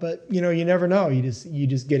turn out. But you never know. You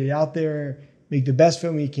just get it out there, make the best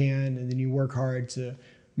film you can, and then you work hard to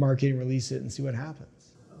market and release it and see what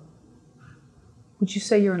happens. Would you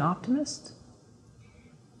say you're an optimist?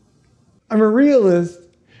 I'm a realist,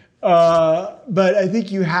 but I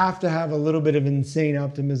think you have to have a little bit of insane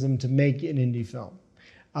optimism to make an indie film.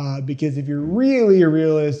 Because if you're really a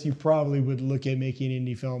realist, you probably would look at making an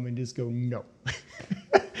indie film and just go, no.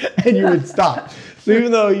 And you would stop. So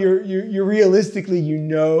even though you're realistically,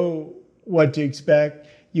 what to expect,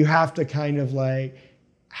 you have to kind of like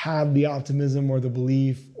have the optimism or the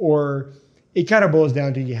belief, or it kind of boils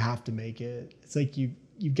down to you have to make it. It's like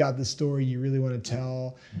you've got the story you really want to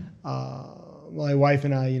tell. My wife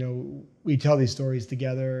and I, you know, we tell these stories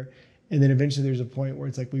together, and then eventually there's a point where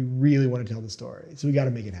it's like we really want to tell the story, so we got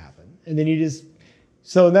to make it happen. And then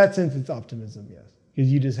so in that sense, it's optimism, yes,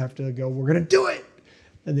 because you just have to go, we're gonna do it,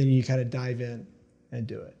 and then you kind of dive in and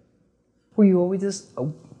do it. Were you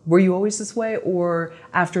always this way, or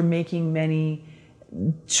after making many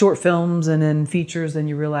short films and then features, then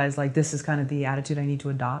you realize like this is kind of the attitude I need to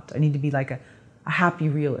adopt? I need to be like a happy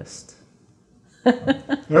realist. I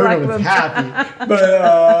don't know if it's happy,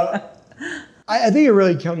 but I think it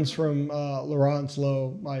really comes from Laurence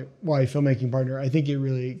Lowe, my filmmaking partner. I think it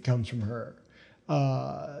really comes from her.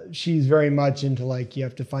 She's very much into like you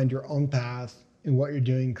have to find your own path in what you're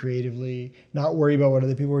doing creatively, not worry about what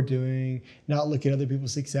other people are doing, not look at other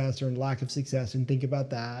people's success or lack of success and think about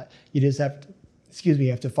that. You just have to, you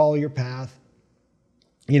have to follow your path,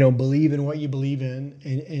 you know, believe in what you believe in,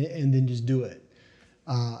 and then just do it.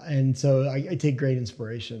 And so I take great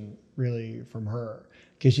inspiration really from her,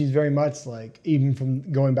 because she's very much like, even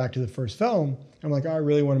from going back to the first film, I'm like, oh, I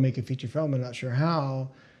really want to make a feature film. I'm not sure how.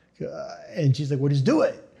 And she's like, well, just do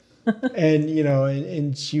it. And, you know,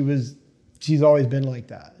 and she's always been like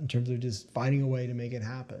that in terms of just finding a way to make it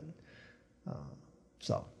happen.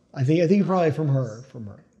 So I think probably from her.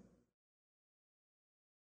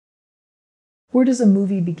 Where does a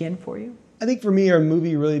movie begin for you? I think for me, a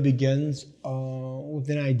movie really begins with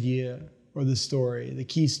an idea or the story, the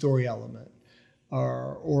key story element,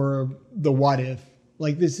 or the what if.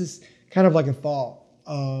 Like this is kind of like a thought.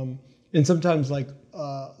 And sometimes like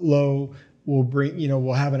Lowe will bring, you know,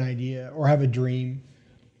 we'll have an idea or have a dream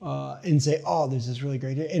and say, oh, there's this really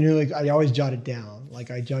great idea. And like, I always jot it down. Like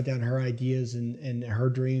I jot down her ideas and her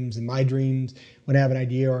dreams and my dreams when I have an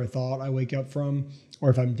idea or a thought I wake up from, or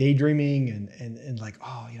if I'm daydreaming and like,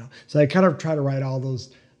 oh, you know. So I kind of try to write all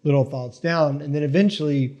those little thoughts down. And then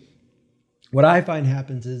eventually what I find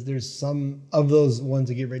happens is there's some of those ones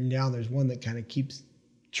that get written down, there's one that kind of keeps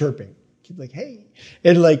chirping. Keep like, hey,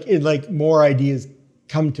 and like more ideas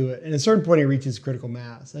come to it. And at a certain point, it reaches critical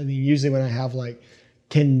mass. I mean, usually when I have like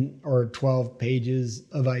 10 or 12 pages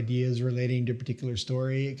of ideas relating to a particular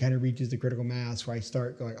story, it kind of reaches the critical mass where I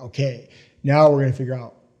start going, okay, now we're going to figure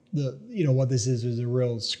out what this is a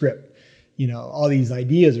real script. You know, all these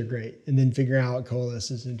ideas are great, and then figuring out how it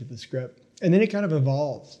coalesces into the script. And then it kind of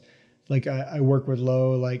evolves. Like I work with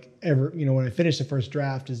Lowe, like when I finish the first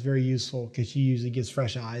draft is very useful because she usually gets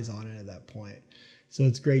fresh eyes on it at that point. So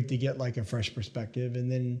it's great to get like a fresh perspective,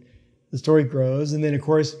 and then the story grows. And then of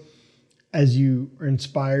course, as you are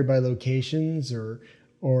inspired by locations or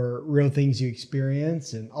real things you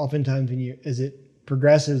experience, and oftentimes as it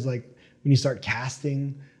progresses, like when you start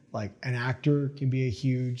casting, like an actor can be a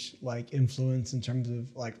huge like influence in terms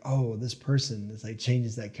of like, oh, this person, this like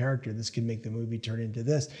changes that character. This could make the movie turn into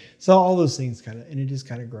this. So all those things and it just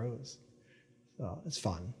kind of grows. So it's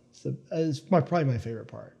fun. It's probably my favorite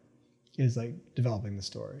part is like developing the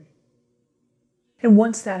story. And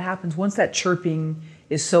once that happens, once that chirping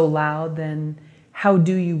is so loud, then how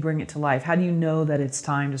do you bring it to life? How do you know that it's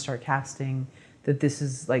time to start casting, that this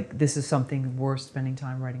is something worth spending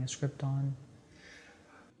time writing a script on?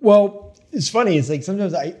 Well, it's funny. It's like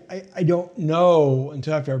sometimes I don't know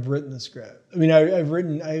until after I've written the script. I mean, I have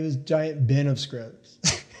this giant bin of scripts,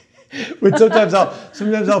 but sometimes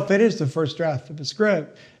I'll finish the first draft of a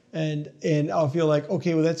script and I'll feel like,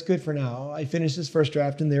 okay, well, that's good for now. I finished this first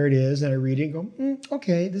draft and there it is. And I read it and go,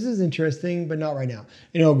 okay, this is interesting, but not right now.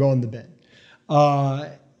 And it'll go in the bin.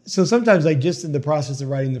 So sometimes I just in the process of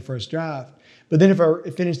writing the first draft. But then if I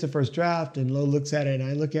finish the first draft and Lo looks at it and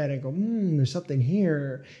I look at it and go, there's something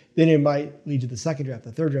here, then it might lead to the second draft,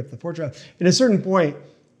 the third draft, the fourth draft. And at a certain point,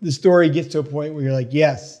 the story gets to a point where you're like,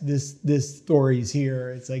 yes, this story is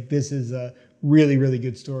here. It's like, this is a really, really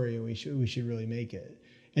good story and we should really make it.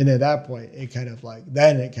 And then at that point, it kind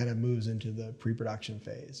of moves into the pre-production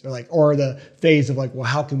phase or the phase of like, well,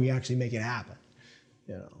 how can we actually make it happen?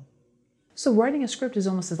 You know. So writing a script is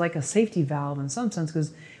almost like a safety valve in some sense,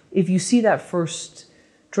 because if you see that first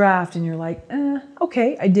draft and you're like,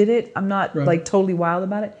 okay, I did it. I'm not like totally wild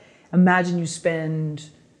about it. Imagine you spend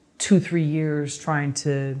 2-3 years trying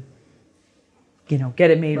to,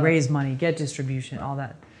 get it made, raise money, get distribution, all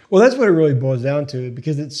that. Well, that's what it really boils down to,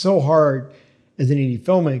 because it's so hard as an indie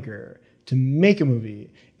filmmaker to make a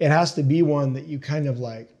movie. It has to be one that you kind of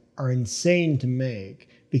like are insane to make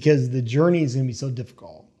because the journey is going to be so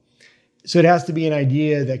difficult. So it has to be an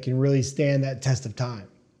idea that can really stand that test of time,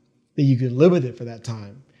 that you can live with it for that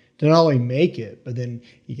time to not only make it, but then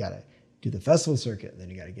you got to do the festival circuit, and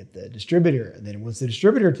then you got to get the distributor. And then once the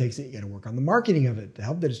distributor takes it, you got to work on the marketing of it to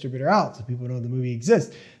help the distributor out so people know the movie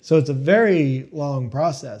exists. So it's a very long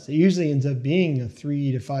process. It usually ends up being a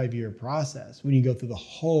 3 to 5 year process when you go through the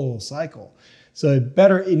whole cycle. So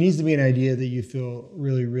it needs to be an idea that you feel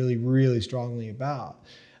really, really, really strongly about.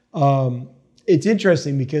 It's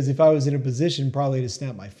interesting because if I was in a position probably to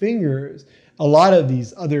snap my fingers, a lot of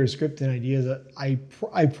these other scripted ideas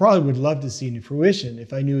I probably would love to see into fruition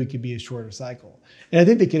if I knew it could be a shorter cycle. And I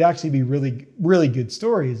think they could actually be really, really good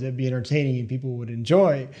stories that'd be entertaining and people would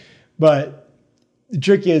enjoy. But the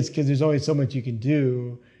trick is, because there's only so much you can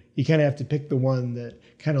do, you kind of have to pick the one that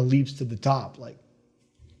kind of leaps to the top, like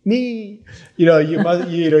me. You know, you got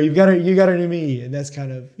to do me, and that's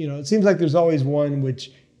kind of, it seems like there's always one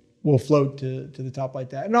which will float to the top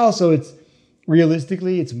like that. And also, it's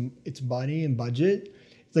realistically, it's money and budget.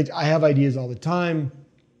 It's like I have ideas all the time.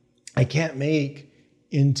 I can't make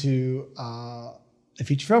into a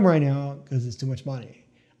feature film right now because it's too much money.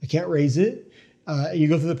 I can't raise it. You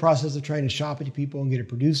go through the process of trying to shop it to people and get a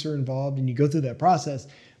producer involved, and you go through that process.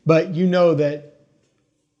 But you know that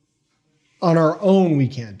on our own, we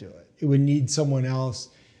can't do it. It would need someone else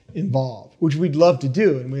involved, which we'd love to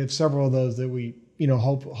do. And we have several of those that we,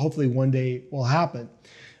 hopefully one day will happen.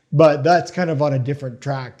 But that's kind of on a different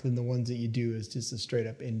track than the ones that you do as just a straight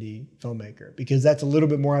up indie filmmaker, because that's a little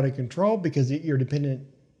bit more out of control because you're dependent,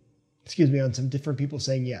 on some different people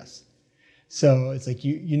saying yes. So it's like,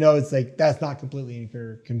 it's like that's not completely in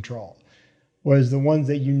your control. Whereas the ones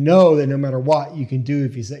that that no matter what you can do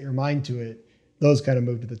if you set your mind to it, those kind of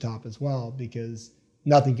move to the top as well, because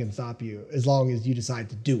nothing can stop you as long as you decide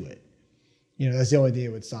to do it. That's the only thing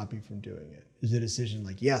that would stop you from doing it, is a decision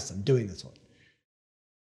like, yes, I'm doing this one.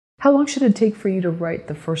 How long should it take for you to write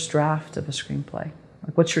the first draft of a screenplay?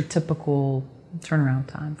 Like, what's your typical turnaround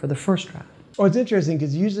time for the first draft? Oh, it's interesting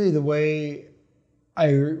because usually the way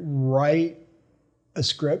I write a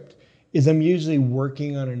script is I'm usually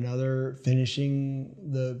working on finishing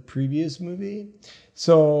the previous movie.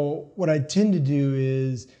 So what I tend to do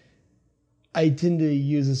is I tend to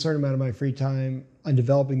use a certain amount of my free time on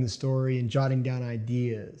developing the story and jotting down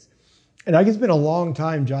ideas. And I can spend a long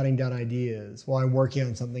time jotting down ideas while I'm working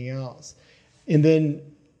on something else. And then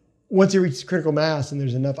once it reaches critical mass and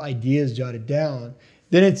there's enough ideas jotted down,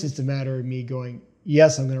 then it's just a matter of me going,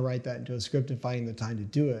 yes, I'm going to write that into a script and finding the time to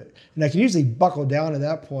do it. And I can usually buckle down at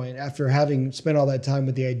that point after having spent all that time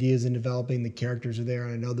with the ideas and developing the characters are there.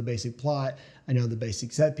 And I know the basic plot. I know the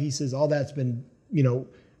basic set pieces. All that's been,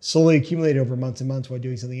 slowly accumulated over months and months while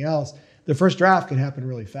doing something else. The first draft can happen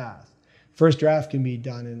really fast. First draft can be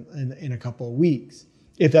done in a couple of weeks,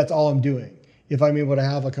 if that's all I'm doing. If I'm able to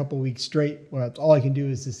have a couple of weeks straight, well, that's all I can do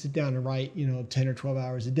is to sit down and write, 10 or 12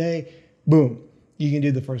 hours a day, boom, you can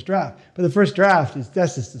do the first draft. But the first draft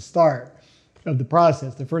that's just the start of the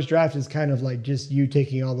process. The first draft is kind of like just you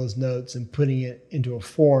taking all those notes and putting it into a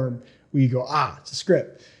form where you go, it's a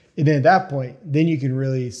script. And then at that point, then you can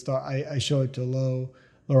really start. I show it to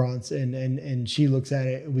Laurence, and she looks at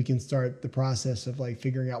it, and we can start the process of like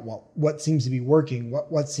figuring out what seems to be working,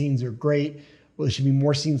 what scenes are great. Well, there should be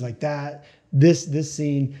more scenes like that. This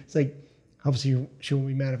scene, it's like, obviously she won't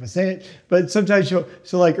be mad if I say it, but sometimes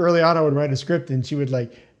so like early on I would write a script and she would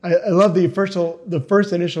like, I love the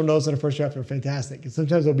first initial notes on the first draft are fantastic. And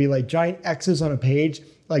sometimes there'll be like giant X's on a page,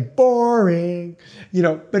 like boring,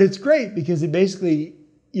 but it's great because it basically,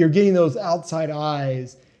 you're getting those outside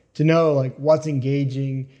eyes to know like what's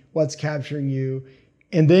engaging, what's capturing you.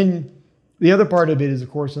 And then the other part of it is, of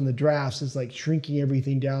course, on the drafts is like shrinking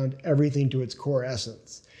everything down, everything to its core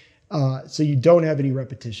essence. So you don't have any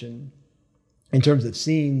repetition in terms of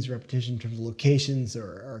scenes, repetition in terms of locations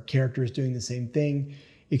or characters doing the same thing.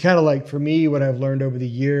 It kind of like, for me, what I've learned over the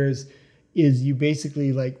years is you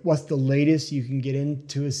basically like, what's the latest you can get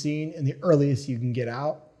into a scene and the earliest you can get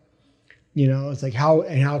out? It's like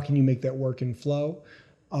how can you make that work and flow?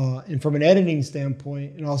 And from an editing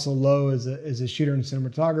standpoint, and also Lo as a shooter and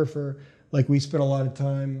cinematographer, like we spent a lot of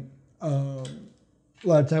time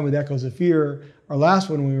with Echoes of Fear. Our last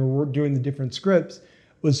one, when we were doing the different scripts,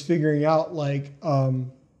 was figuring out like,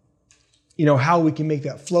 how we can make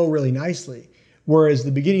that flow really nicely. Whereas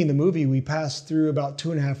the beginning of the movie, we passed through about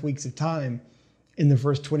 2.5 weeks of time in the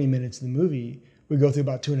first 20 minutes of the movie. We go through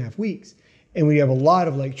about 2.5 weeks. And we have a lot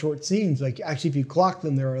of like short scenes. Like actually, if you clock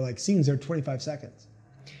them, there are like scenes that are 25 seconds.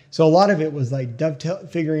 So a lot of it was like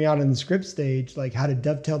figuring out in the script stage, like how to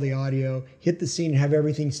dovetail the audio, hit the scene, and have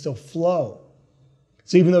everything still flow.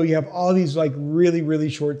 So even though you have all these like really, really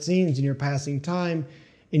short scenes and you're passing time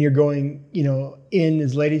and you're going, in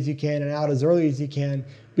as late as you can and out as early as you can,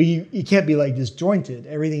 but you can't be like disjointed.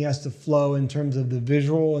 Everything has to flow in terms of the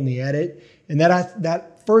visual and the edit. And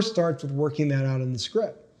that first starts with working that out in the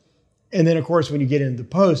script. And then of course, when you get into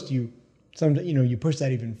post, you push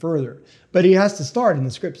that even further, but it has to start in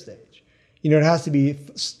the script stage. It has to be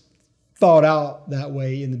thought out that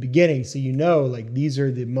way in the beginning. So, like these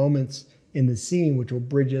are the moments in the scene which will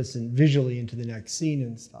bridge us and visually into the next scene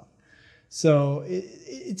and stuff. So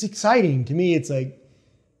it's exciting to me. It's like,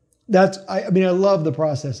 I love the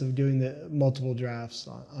process of doing the multiple drafts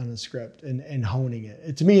on a script and honing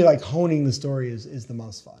it. To me, like honing the story is the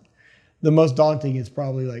most fun. The most daunting is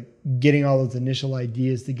probably like getting all those initial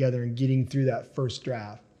ideas together and getting through that first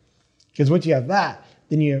draft. Because once you have that,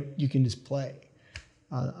 then you can just play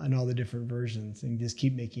on all the different versions and just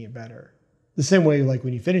keep making it better. The same way, like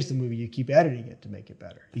when you finish the movie, you keep editing it to make it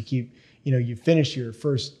better. You finish your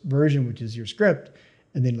first version, which is your script,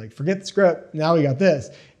 and then like forget the script. Now we got this,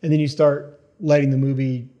 and then you start letting the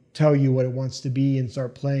movie tell you what it wants to be, and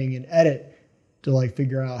start playing and edit to like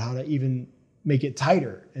figure out how to even make it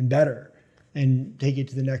tighter and better, and take it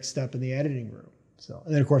to the next step in the editing room. So,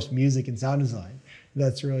 and then of course, music and sound design.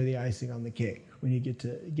 That's really the icing on the cake when you get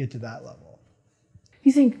to that level.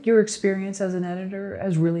 You think your experience as an editor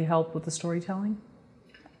has really helped with the storytelling?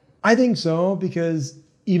 I think so, because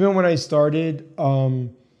even when I started,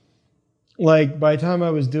 like by the time I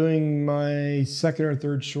was doing my second or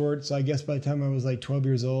third shorts, I guess by the time I was like 12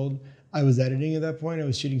 years old, I was editing at that point. I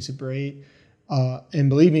was shooting Super 8. And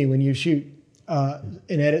believe me, when you shoot and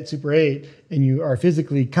edit Super 8 and you are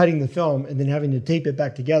physically cutting the film and then having to tape it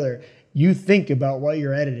back together, you think about what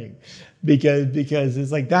you're editing because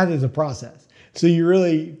it's like that is a process. So you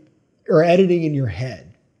really are editing in your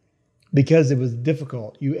head because it was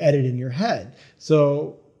difficult. You edit in your head.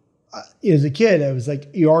 So as a kid, I was like,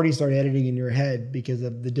 you already start editing in your head because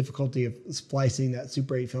of the difficulty of splicing that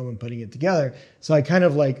Super 8 film and putting it together. So I kind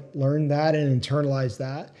of like learned that and internalized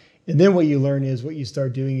that. And then what you learn is what you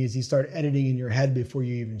start doing is you start editing in your head before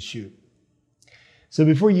you even shoot. So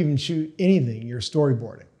before you even shoot anything, you're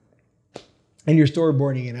storyboarding. And you're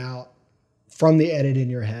storyboarding it out from the edit in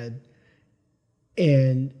your head.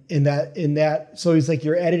 And in that, so it's like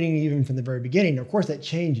you're editing even from the very beginning. Of course, that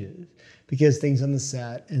changes because things on the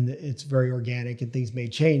set and it's very organic and things may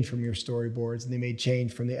change from your storyboards and they may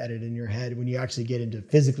change from the edit in your head when you actually get into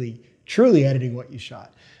physically, truly editing what you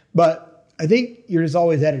shot. But I think you're just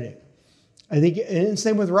always editing. I think, and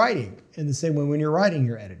same with writing. And the same way when you're writing,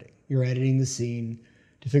 you're editing. You're editing the scene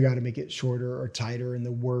to figure out how to make it shorter or tighter in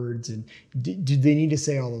the words. And do they need to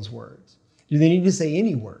say all those words? Do they need to say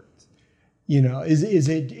any words?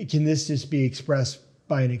 Can this just be expressed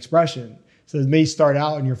by an expression? So it may start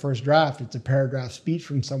out in your first draft, it's a paragraph speech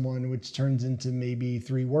from someone, which turns into maybe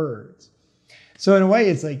 3 words. So in a way,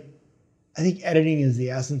 it's like, I think editing is the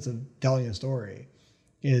essence of telling a story,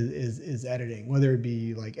 is editing, whether it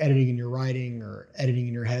be like editing in your writing or editing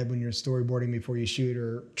in your head when you're storyboarding before you shoot,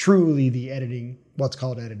 or truly the editing, what's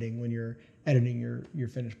called editing when you're editing your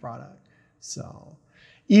finished product. So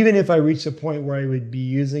even if I reached a point where I would be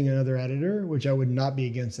using another editor, which I would not be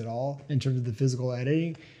against at all in terms of the physical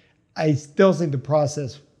editing, I still think the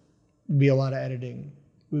process would be a lot of editing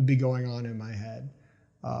would be going on in my head,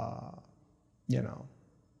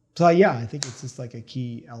 So yeah, I think it's just like a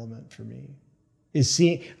key element for me I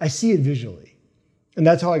see it visually. And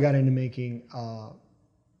that's how I got into making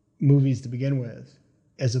movies to begin with,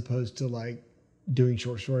 as opposed to like doing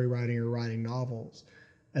short story writing or writing novels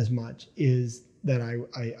as much, is that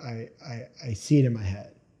I see it in my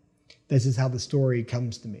head. This is how the story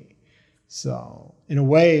comes to me. So in a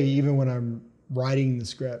way, even when I'm writing the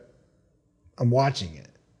script, I'm watching it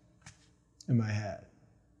in my head.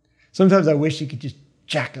 Sometimes I wish you could just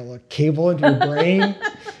jack a little cable into your brain.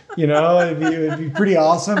 It'd be pretty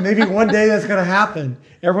awesome. Maybe one day that's going to happen.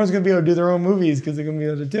 Everyone's going to be able to do their own movies because they're going to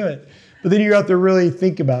be able to do it. But then you have to really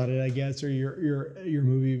think about it, I guess, or your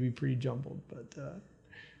movie would be pretty jumbled. But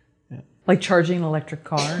yeah. Like charging an electric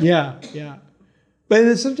car? Yeah. But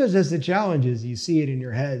then sometimes that's the challenge, is you see it in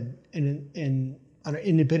your head, and on an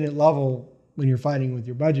independent level, when you're fighting with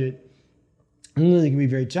your budget, it can be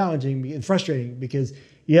very challenging and frustrating because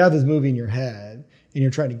you have this movie in your head and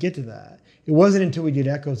you're trying to get to that. It wasn't until we did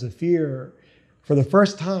Echoes of Fear, for the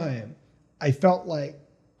first time, I felt like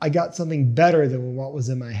I got something better than what was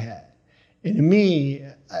in my head. And to me,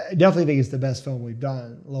 I definitely think it's the best film we've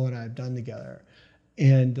done, Lo and I have done together.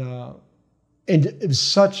 And it was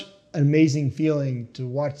such an amazing feeling to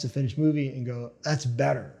watch the finished movie and go, that's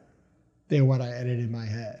better than what I edited in my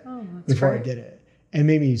head before I did it. And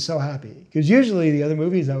made me so happy. Because usually the other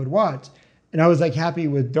movies I would watch, And I was like happy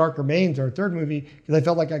with Dark Remains, our third movie, because I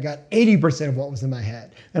felt like I got 80% of what was in my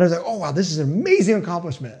head. And I was like, oh wow, this is an amazing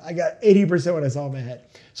accomplishment. I got 80% what I saw in my head.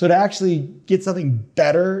 So to actually get something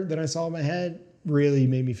better than I saw in my head really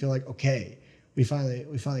made me feel like, okay, we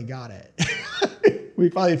finally got it. We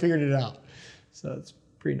finally figured it out. So it's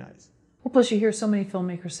pretty nice. Well, plus you hear so many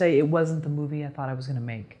filmmakers say it wasn't the movie I thought I was going to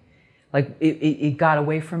make. Like it got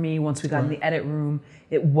away from me once we got in the edit room.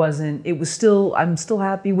 It wasn't. It was still. I'm still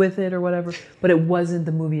happy with it or whatever. But it wasn't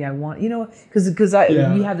the movie I want. You know, because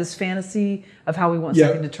we have this fantasy of how we want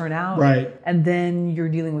something to turn out. Right. And then you're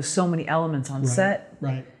dealing with so many elements on set.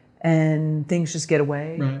 Right. And things just get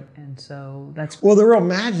away. Right. And so that's. Well, the real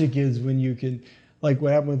magic is when you can, like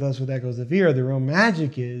what happened with us with Echoes of Fear. The real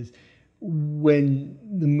magic is when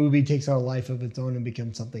the movie takes on a life of its own and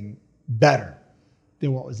becomes something better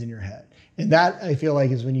than what was in your head. And that, I feel like,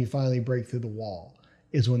 is when you finally break through the wall,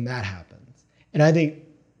 is when that happens. And I think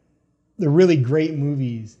the really great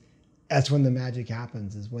movies, that's when the magic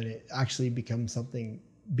happens, is when it actually becomes something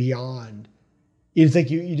beyond. It's like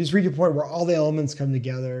you just reach a point where all the elements come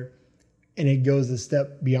together and it goes a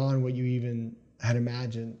step beyond what you even had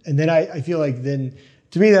imagined. And then I feel like then,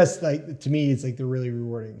 to me, it's like the really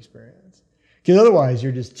rewarding experience. Because otherwise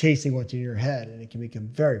you're just chasing what's in your head and it can become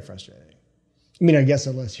very frustrating. I mean, I guess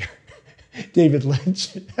unless you're David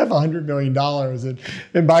Lynch and have $100 million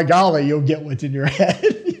and by golly, you'll get what's in your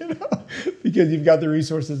head, because you've got the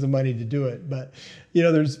resources and money to do it. But,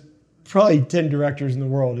 there's probably 10 directors in the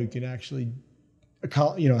world who can actually,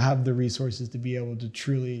 have the resources to be able to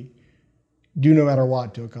truly do no matter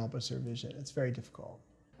what to accomplish their vision. It's very difficult.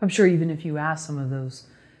 I'm sure even if you ask some of those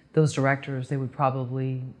directors, they would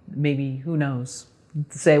probably, maybe, who knows,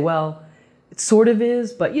 say, well, it sort of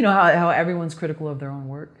is, but you know how everyone's critical of their own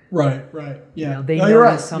work. Right. Yeah. They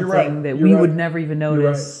notice something that we would never even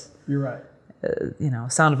notice. You're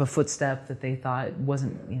right. Sound of a footstep that they thought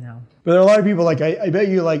wasn't, But there are a lot of people, like, I bet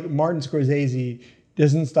you, like, Martin Scorsese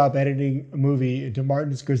doesn't stop editing a movie until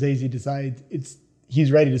Martin Scorsese decides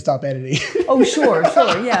he's ready to stop editing. Oh, sure,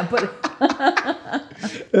 yeah, but...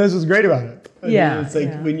 That's what's great about it. I mean, it's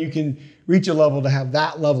like when you can reach a level to have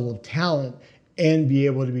that level of talent and be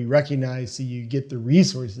able to be recognized so you get the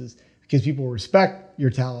resources because people respect your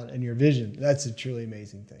talent and your vision. That's a truly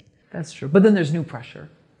amazing thing. That's true. But then there's new pressure.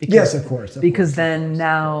 Yes, of course.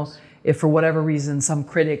 If for whatever reason some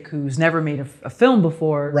critic who's never made a film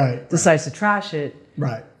before decides to trash it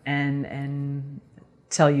and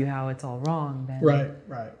tell you how it's all wrong, then...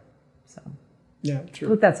 Right. So... Yeah, true.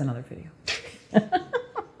 But that's another video.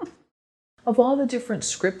 Of all the different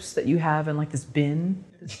scripts that you have in like this bin,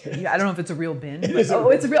 I don't know if it's a real bin. It's a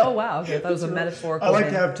real. Oh wow, okay, I thought it was a metaphorical. I like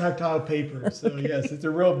bin. To have tactile paper, so yes, it's a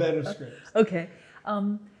real bin of scripts. Okay,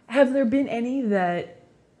 have there been any that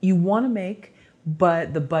you want to make,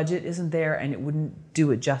 but the budget isn't there, and it wouldn't do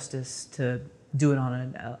it justice to do it on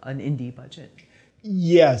an indie budget?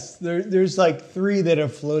 Yes, there's like 3 that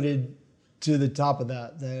have floated to the top of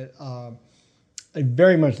that I'd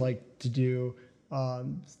very much like to do.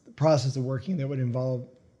 The process of working that would involve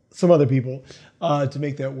some other people to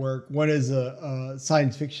make that work. One is a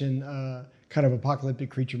science fiction kind of apocalyptic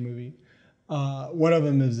creature movie. One of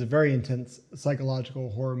them is a very intense psychological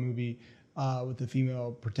horror movie with a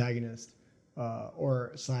female protagonist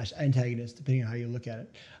or / antagonist, depending on how you look at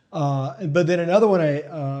it. But then another one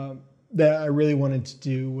that I really wanted to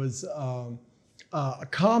do was a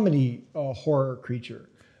comedy horror creature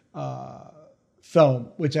film,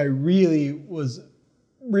 which I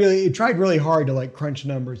tried really hard to like crunch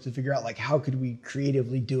numbers to figure out like how could we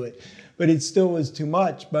creatively do it, but it still was too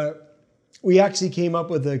much. But we actually came up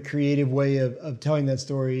with a creative way of telling that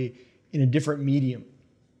story in a different medium.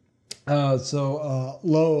 Laurence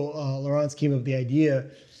came up with the idea.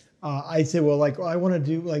 I said, well, like I want to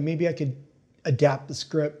do like maybe I could adapt the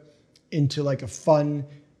script into like a fun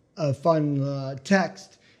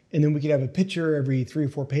text. And then we could have a picture every 3 or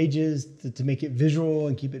 4 pages to make it visual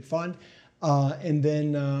and keep it fun. And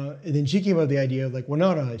then she came up with the idea of like, well,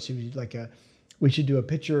 no, we should do a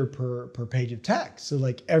picture per page of text. So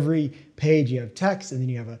like every page you have text and then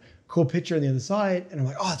you have a cool picture on the other side. And I'm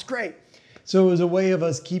like, oh, that's great. So it was a way of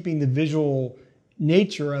us keeping the visual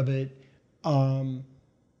nature of it,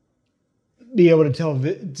 be able to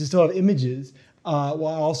still have images, while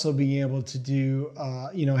also being able to do,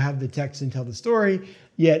 have the text and tell the story,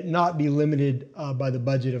 yet not be limited by the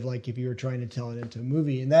budget of like if you were trying to tell it into a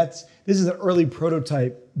movie. And this is an early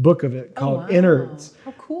prototype book of it called Innards.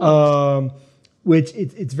 How cool. Which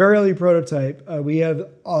it's very early prototype. We have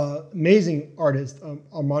amazing artist,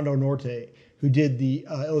 Armando Norte, who did the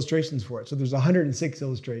illustrations for it. So there's 106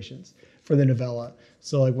 illustrations for the novella.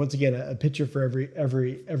 So like once again, a picture for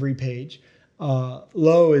every page.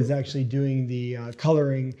 Lo is actually doing the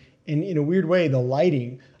coloring and, in a weird way, the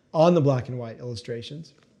lighting on the black and white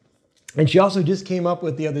illustrations. And she also just came up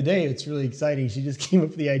with the other day, it's really exciting, she just came up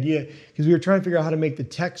with the idea, because we were trying to figure out how to make the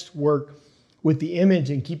text work with the image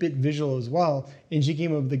and keep it visual as well. And she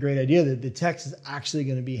came up with the great idea that the text is actually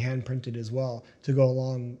going to be hand printed as well to go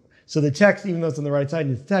along. So the text, even though it's on the right side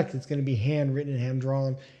and it's text, it's going to be handwritten and hand drawn.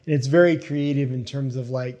 And it's very creative in terms of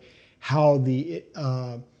like how the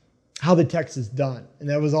text is done. And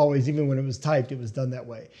that was always, even when it was typed, it was done that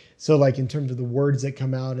way. So like in terms of the words that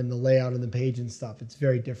come out and the layout of the page and stuff, it's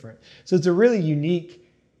very different. So it's a really unique,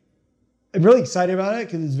 I'm really excited about it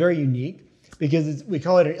because it's very unique, because we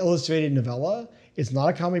call it an illustrated novella. It's not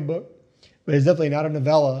a comic book, but it's definitely not a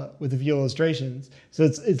novella with a few illustrations. So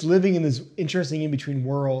it's living in this interesting in-between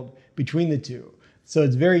world between the two. So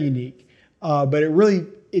it's very unique. But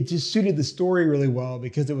it just suited the story really well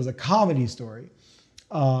because it was a comedy story.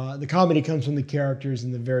 The comedy comes from the characters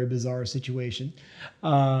and the very bizarre situation.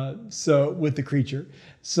 So with the creature.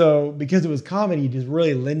 So because it was comedy, it just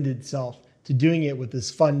really lended itself to doing it with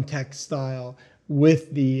this fun text style,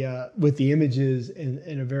 with the images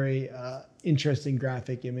and a very interesting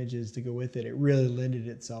graphic images to go with it. It really lended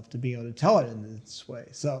itself to being able to tell it in this way.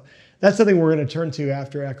 So that's something we're going to turn to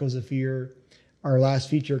after Echoes of Fear. Our last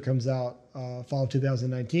feature comes out fall of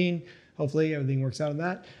 2019. Hopefully everything works out on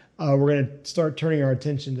that. We're going to start turning our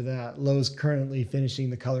attention to that. Lo's currently finishing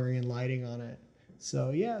the coloring and lighting on it. So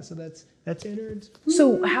yeah, so that's Innards.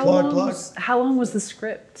 So how long was the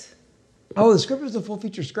script? Oh, the script was a full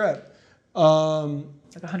feature script.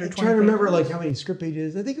 Like 120 I'm trying to remember like how many script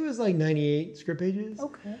pages. I think it was like 98 script pages.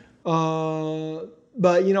 Okay.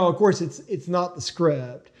 But of course, it's not the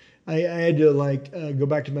script. I had to go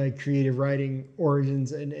back to my creative writing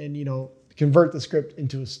origins and convert the script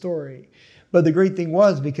into a story. But the great thing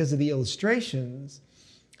was, because of the illustrations,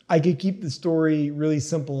 I could keep the story really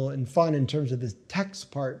simple and fun in terms of the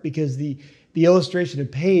text part, because the illustration of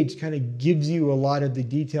page kind of gives you a lot of the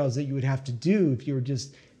details that you would have to do if you were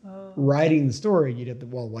just writing the story. You'd have to,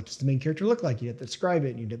 what does the main character look like? You'd have to describe it,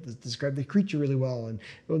 and you'd have to describe the creature really well and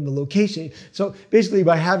the location. So basically,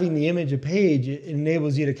 by having the image of page, it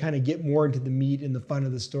enables you to kind of get more into the meat and the fun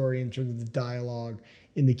of the story in terms of the dialogue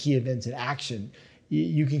and the key events and action.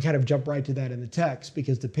 You can kind of jump right to that in the text,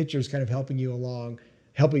 because the picture is kind of helping you along,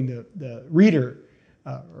 helping the reader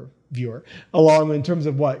or viewer along in terms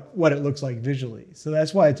of what it looks like visually. So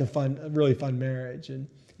that's why it's a really fun marriage. And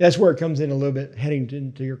that's where it comes in a little bit, heading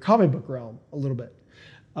into your comic book realm a little bit.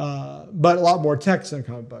 But a lot more text than a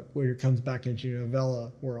comic book, where it comes back into your novella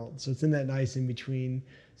world. So it's in that nice in-between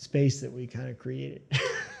space that we kind of created.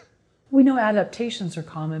 We know adaptations are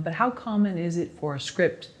common, but how common is it for a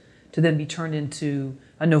script to then be turned into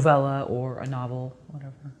a novella or a novel,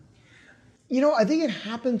 whatever? I think it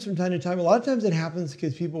happens from time to time. A lot of times it happens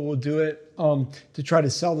because people will do it to try to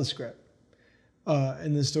sell the script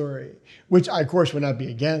and the story, which I, of course, would not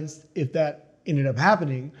be against if that ended up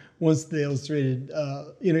happening once the illustrated,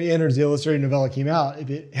 Innards, the illustrated novella came out. If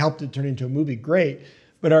it helped it turn into a movie, great.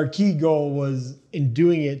 But our key goal was in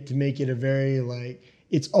doing it to make it a very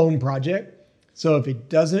its own project. So if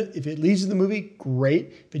it leads to the movie,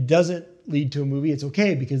 great. If it doesn't lead to a movie, it's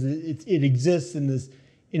okay, because it exists in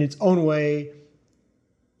its own way,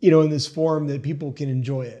 in this form that people can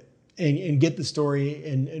enjoy it and get the story.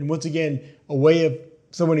 And once again, a way of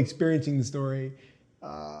someone experiencing the story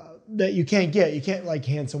that you can't get. You can't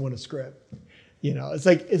hand someone a script.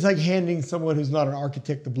 It's like handing someone who's not an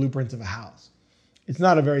architect the blueprints of a house. It's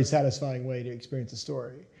not a very satisfying way to experience a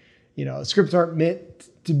story. Scripts aren't meant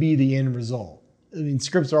to be the end result. I mean,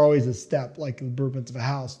 scripts are always a step, like the blueprints of a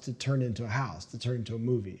house, to turn into a house, to turn into a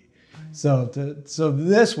movie. Right. So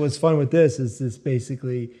this, what's fun with this is this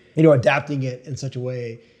basically, adapting it in such a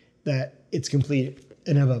way that it's complete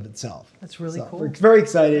in and of itself. That's really cool. We're very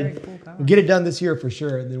excited. Very cool. We'll get it done this year for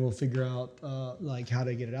sure, and then we'll figure out how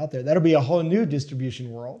to get it out there. That'll be a whole new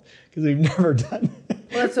distribution world, because we've never done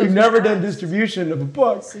done distribution of a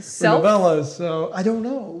book or novellas. So I don't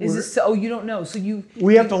know. You don't know. So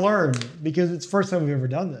we have to learn, because it's the first time we've ever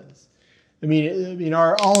done this. I mean,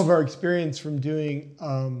 all of our experience from doing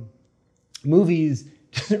movies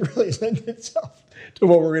doesn't really lend itself to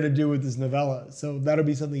what we're going to do with this novella. So that'll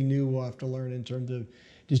be something new we'll have to learn in terms of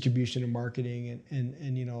distribution and marketing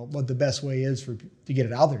and what the best way is to get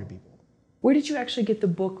it out there to people. Where did you actually get the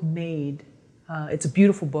book made? It's a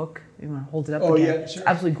beautiful book. You want to hold it up again? Yeah, sure. It's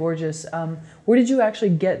absolutely gorgeous. Where did you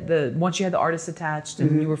actually get once you had the artist attached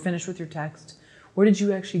and you were finished with your text, where did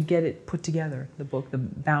you actually get it put together, the book, the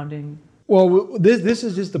bounding? Well, this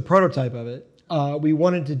is just the prototype of it. We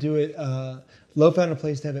wanted to do it. Lo found a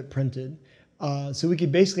place to have it printed. so we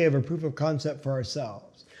could basically have a proof of concept for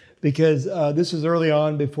ourselves. Because this was early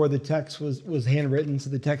on before the text was handwritten,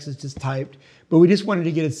 so the text is just typed. But we just wanted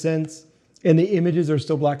to get a sense, and the images are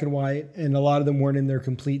still black and white, and a lot of them weren't in their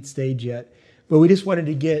complete stage yet. But we just wanted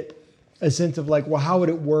to get a sense of like, well, how would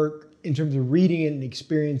it work in terms of reading it and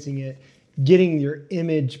experiencing it, getting your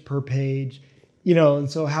image per page,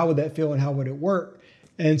 and so how would that feel and how would it work?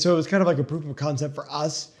 And so it was kind of like a proof of concept for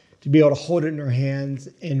us to be able to hold it in our hands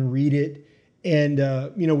and read it. And,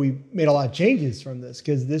 we made a lot of changes from this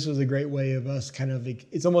because this was a great way of us kind of,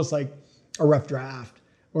 it's almost like a rough draft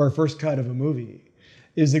or a first cut of a movie.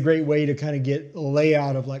 Is a great way to kind of get a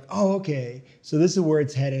layout of like, oh, okay, so this is where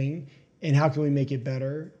it's heading and how can we make it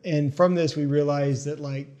better? And from this, we realized that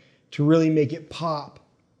like to really make it pop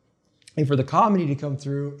and for the comedy to come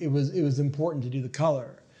through, it was important to do the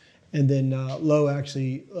color. And then Lo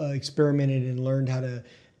actually experimented and learned how to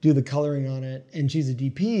do the coloring on it, and she's a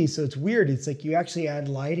DP, so it's weird. It's like you actually add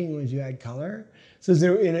lighting when you add color. So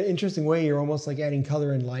in an interesting way, you're almost like adding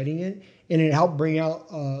color and lighting it, and it helped bring out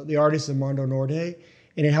the artist Armando Norte,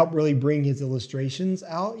 and it helped really bring his illustrations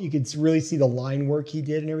out. You could really see the line work he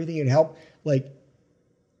did and everything. It helped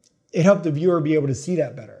the viewer be able to see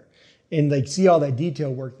that better, and like see all that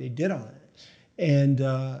detail work they did on it. And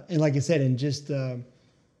like I said, and just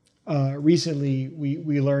recently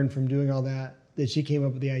we learned from doing all that she came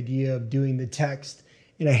up with the idea of doing the text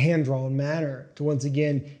in a hand-drawn manner to once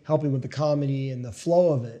again helping with the comedy and the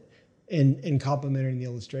flow of it and complementing the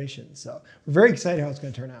illustrations. So we're very excited how it's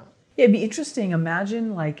going to turn out. Yeah, it'd be interesting.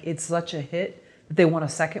 Imagine like it's such a hit that they want a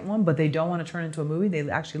second one, but they don't want to turn it into a movie. They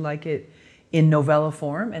actually like it in novella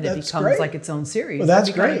form, and it becomes like its own series. Well, that's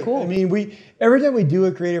great. Cool. I mean, every time we do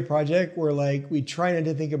a creative project, we're like, we try not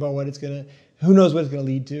to think about who knows what it's going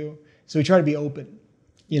to lead to. So we try to be open.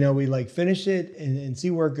 We like finish it and see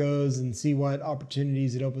where it goes and see what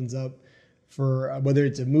opportunities it opens up for, whether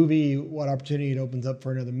it's a movie, what opportunity it opens up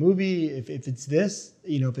for another movie. If it's this,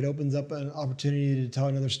 if it opens up an opportunity to tell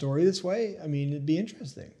another story this way, I mean, it'd be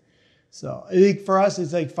interesting. So I think for us,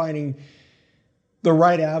 it's like finding the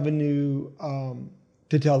right avenue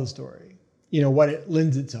to tell the story, what it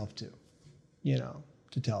lends itself to,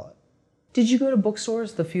 to tell it. Did you go to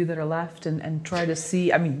bookstores, the few that are left, and try to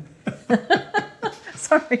see,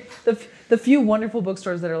 sorry, the few wonderful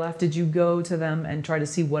bookstores that are left, did you go to them and try to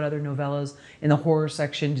see what other novellas in the horror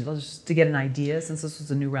section, just to get an idea, since this was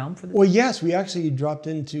a new realm for them? Well, yes, we actually dropped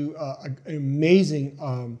into an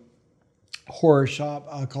amazing horror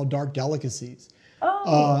shop called Dark Delicacies.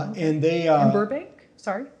 Oh, okay. And they... in Burbank?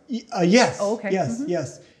 Sorry? Yes. Oh, okay. Yes, mm-hmm.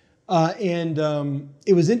 Yes. And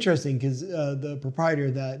it was interesting because the proprietor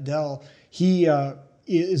of that Dell, he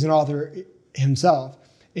is an author himself.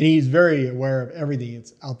 And he's very aware of everything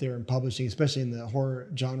that's out there in publishing, especially in the horror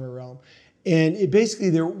genre realm. And it basically,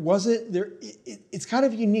 it's kind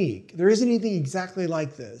of unique. There isn't anything exactly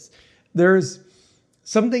like this. There's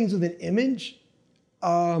some things with an image,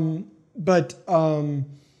 but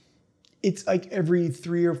it's like every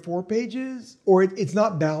 3 or 4 pages, or it's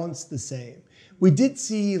not balanced the same. We did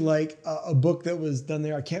see like a book that was done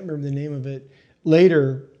there, I can't remember the name of it,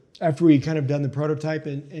 later, after we kind of done the prototype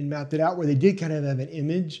and mapped it out, where they did kind of have an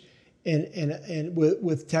image and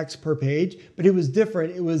with text per page, but it was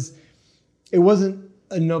different. It wasn't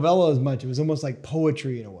a novella as much. It was almost like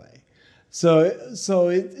poetry in a way. So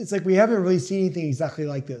it's like we haven't really seen anything exactly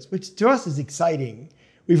like this, which to us is exciting.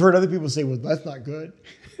 We've heard other people say, well, that's not good,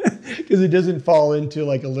 because it doesn't fall into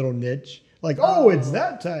like a little niche. Like, oh, it's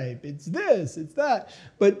that type, it's this, it's that.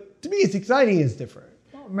 But to me, it's exciting, it's different.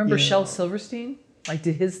 Well, remember Shel Silverstein? Like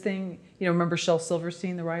did his thing, remember Shel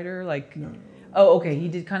Silverstein, the writer? Like, no. Oh, okay. He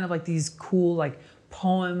did kind of like these cool like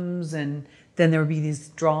poems, and then there would be these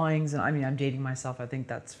drawings. And I'm dating myself. I think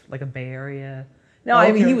that's like a Bay Area. No,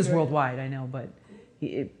 he was worldwide, I know, but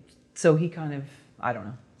he kind of, I don't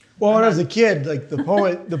know. Well, when I was a kid, like the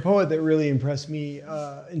poet that really impressed me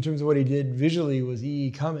in terms of what he did visually was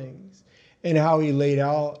E.E. Cummings, and how he laid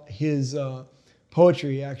out his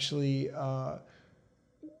poetry actually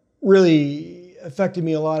really affected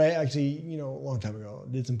me a lot. I actually, a long time ago,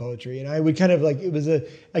 did some poetry, and I would kind of like,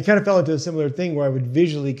 I kind of fell into a similar thing where I would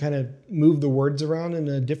visually kind of move the words around in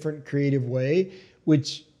a different creative way,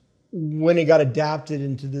 which when it got adapted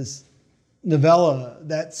into this novella,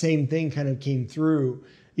 that same thing kind of came through,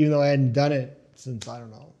 even though I hadn't done it since, I don't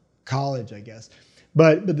know, college, I guess.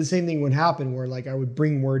 But the same thing would happen where like I would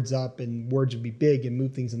bring words up and words would be big and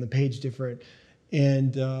move things on the page different.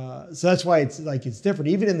 And so that's why it's different.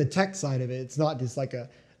 Even in the text side of it, it's not just like a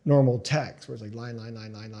normal text where it's like line,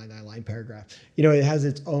 paragraph. It has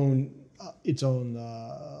its own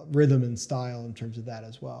rhythm and style in terms of that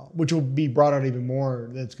as well, which will be brought out even more.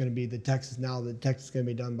 That's going to be the text is going to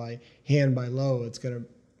be done by hand by Lowe. It's going to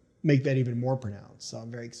make that even more pronounced. So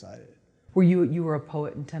I'm very excited. You were a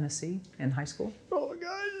poet in Tennessee in high school? Oh my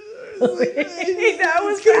God.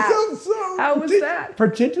 How was that?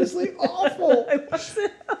 Pretentiously awful.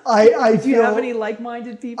 Do you have any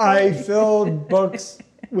like-minded people? I filled books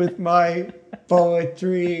with my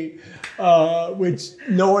poetry, which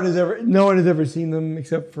no one has ever seen them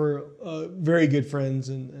except for very good friends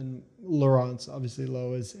and Laurence. Obviously,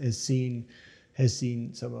 Lowe has seen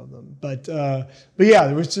some of them, but yeah,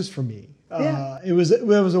 it was just for me. It was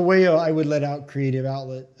a way I would let out creative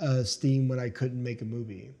outlet steam when I couldn't make a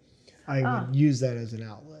movie. I would use that as an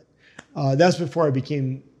outlet. That's before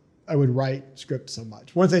I would write scripts so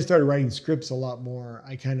much. Once I started writing scripts a lot more,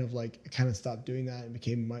 I kind of stopped doing that and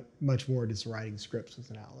became much more just writing scripts as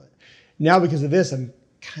an outlet. Now because of this,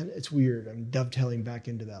 it's weird. I'm dovetailing back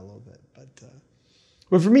into that a little bit,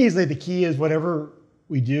 but for me, it's like the key is whatever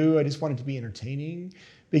we do, I just want it to be entertaining,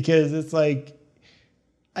 because it's like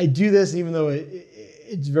I do this even though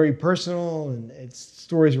it's very personal and it's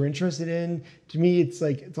stories we're interested in. To me, it's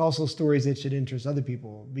also stories that should interest other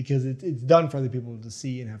people, because it's done for other people to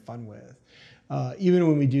see and have fun with. Even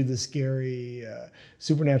when we do the scary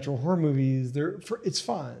supernatural horror movies, it's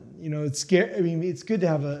fun. It's scary. I mean, it's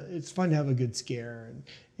fun to have a good scare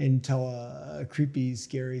and tell a creepy,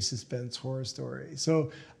 scary suspense horror story.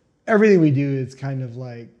 So everything we do is kind of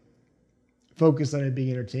like focused on it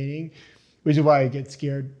being entertaining, which is why I get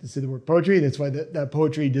scared to say the word poetry. That's why that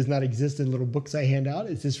poetry does not exist in little books I hand out.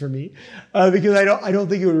 It's just for me, because I don't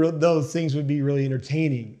think those things would be really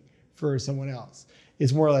entertaining for someone else.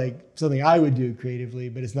 It's more like something I would do creatively,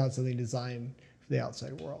 but it's not something designed for the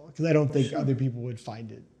outside world, because I don't think other people would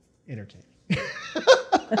find it entertaining.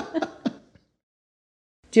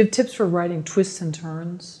 Do you have tips for writing twists and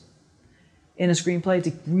turns in a screenplay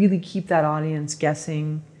to really keep that audience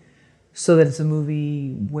guessing, so that it's a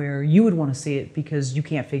movie where you would want to see it because you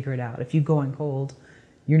can't figure it out? If you go in cold,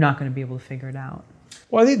 you're not going to be able to figure it out.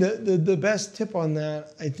 Well, I think the best tip on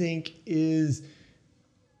that, I think, is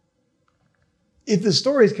if the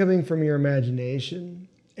story is coming from your imagination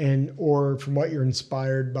or from what you're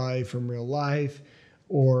inspired by from real life,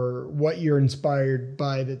 or what you're inspired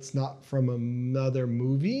by that's not from another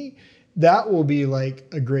movie, that will be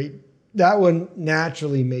that would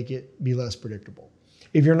naturally make it be less predictable.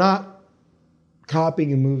 If you're not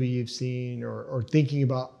copying a movie you've seen or thinking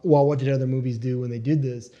about, well, what did other movies do when they did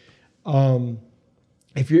this?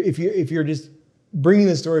 If you're just bringing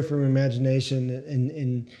the story from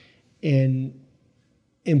imagination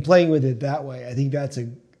and playing with it that way, I think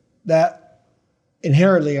that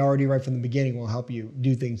inherently already right from the beginning will help you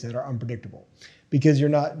do things that are unpredictable, because you're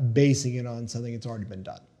not basing it on something that's already been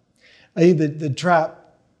done. I think that the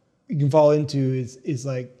trap you can fall into is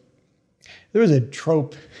like, there was a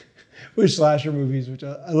trope with slasher movies, which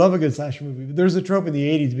I love a good slasher movie, but there's a trope in the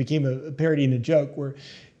 80s, it became a parody and a joke, where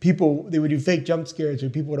they would do fake jump scares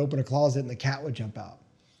where people would open a closet and the cat would jump out.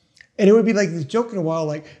 And it would be like this joke in a while,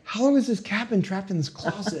 like, how long has this cat been trapped in this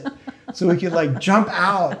closet? So he could jump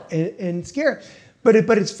out and scare. But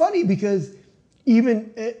it's funny because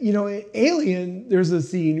even, in Alien, there's a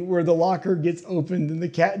scene where the locker gets opened and the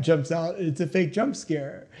cat jumps out and it's a fake jump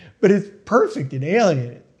scare. But it's perfect in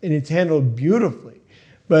Alien and it's handled beautifully.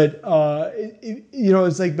 But,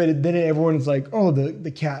 it's like, but then everyone's like, oh,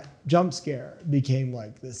 the cat jump scare became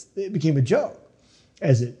like this. It became a joke,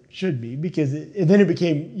 as it should be, because then it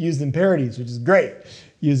became used in parodies, which is great,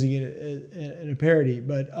 using it in a parody.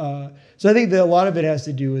 But so I think that a lot of it has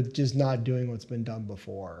to do with just not doing what's been done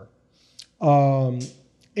before. And,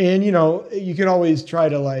 you can always try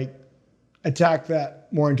to attack that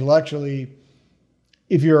more intellectually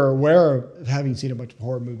if you're aware of having seen a bunch of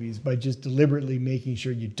horror movies, by just deliberately making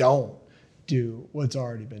sure you don't do what's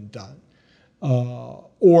already been done.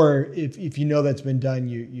 Or if you know that's been done,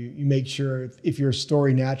 you make sure if your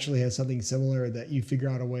story naturally has something similar, that you figure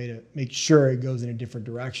out a way to make sure it goes in a different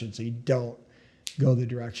direction, so you don't go the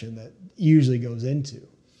direction that usually goes into.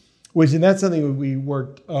 And that's something we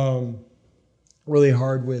worked really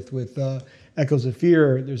hard with Echoes of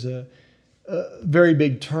Fear. There's a very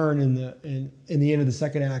big turn in the end of the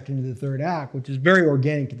second act into the third act, which is very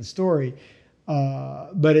organic to the story,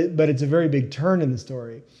 but it's a very big turn in the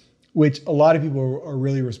story, which a lot of people are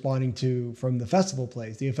really responding to from the festival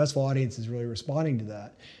plays. The festival audience is really responding to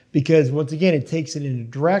that, because once again, it takes it in a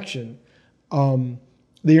direction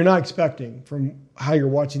that you're not expecting from how you're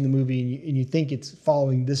watching the movie, and you think it's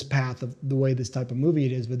following this path of the way this type of movie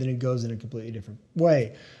it is, but then it goes in a completely different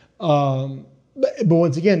way. But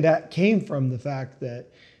once again, that came from the fact that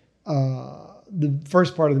The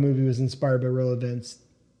first part of the movie was inspired by real events,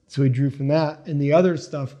 so we drew from that. And the other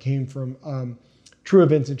stuff came from true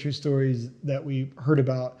events and true stories that we heard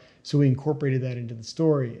about. So we incorporated that into the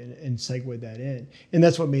story and segued that in. And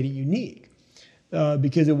that's what made it unique.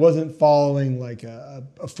 Because it wasn't following like a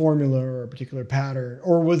formula or a particular pattern,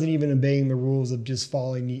 or wasn't even obeying the rules of just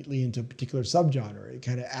falling neatly into a particular subgenre. It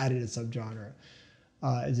kind of added a subgenre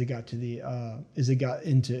as it got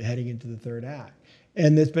into heading into the third act,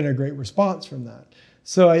 and there's been a great response from that.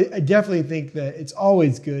 So I definitely think that it's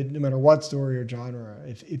always good, no matter what story or genre,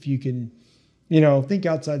 if you can, think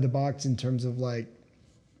outside the box in terms of like,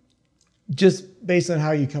 just based on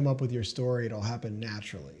how you come up with your story, it'll happen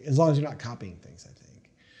naturally, as long as you're not copying things, I think.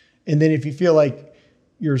 And then if you feel like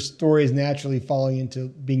your story is naturally falling into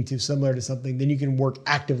being too similar to something, then you can work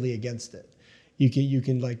actively against it. You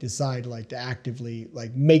can like decide like to actively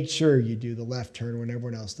like make sure you do the left turn when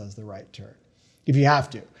everyone else does the right turn. If you have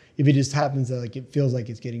to. If it just happens that like it feels like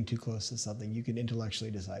it's getting too close to something, you can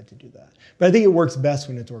intellectually decide to do that. But I think it works best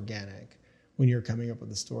when it's organic. When you're coming up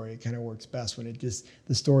with a story, it kind of works best when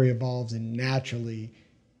the story evolves and naturally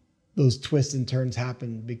those twists and turns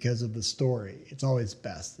happen because of the story. It's always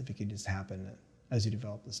best if it can just happen as you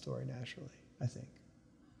develop the story naturally, I think.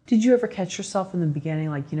 Did you ever catch yourself in the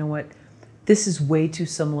beginning like, you know what, this is way too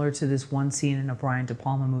similar to this one scene in a Brian De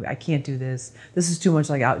Palma movie. I can't do this. This is too much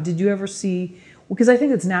like out. Did you ever see, because I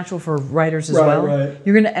think it's natural for writers as well. Right.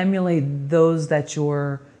 You're going to emulate those that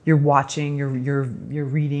you're watching, you're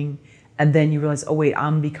reading. And then you realize, oh wait,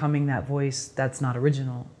 I'm becoming that voice that's not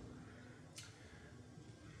original.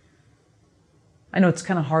 I know it's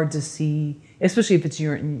kind of hard to see, especially if it's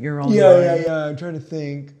your own. Yeah. I'm trying to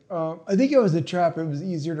think. I think it was a trap. It was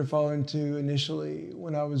easier to fall into initially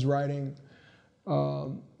when I was writing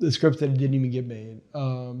the scripts that didn't even get made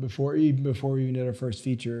before we even did our first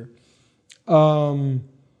feature. I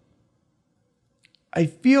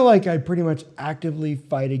feel like I pretty much actively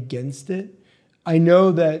fight against it. I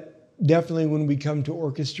know that definitely when we come to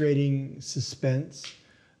orchestrating suspense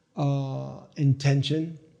and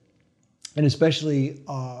tension, and especially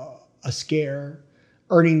a scare,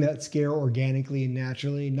 earning that scare organically and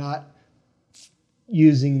naturally, not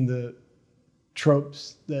using the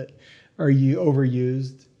tropes that are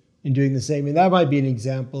overused and doing the same. And that might be an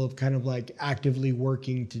example of kind of like actively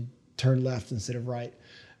working to turn left instead of right,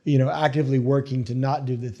 actively working to not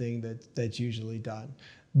do the thing that's usually done.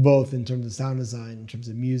 Both in terms of sound design, in terms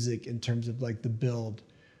of music, in terms of like the build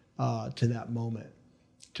to that moment,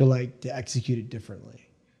 to execute it differently.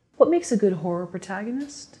 What makes a good horror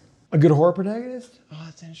protagonist? A good horror protagonist? Oh,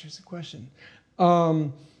 that's an interesting question.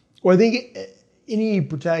 Well, I think any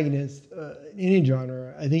protagonist, in any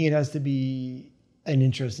genre, I think it has to be an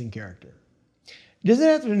interesting character. It doesn't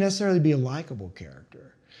have to necessarily be a likable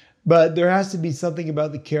character, but there has to be something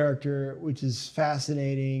about the character which is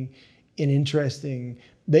fascinating and interesting,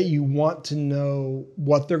 that you want to know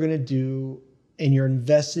what they're going to do, and you're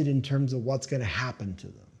invested in terms of what's going to happen to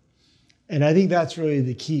them. And I think that's really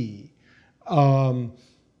the key. Obviously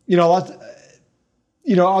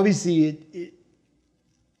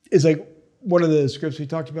it's like one of the scripts we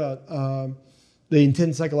talked about, the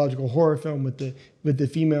intense psychological horror film with the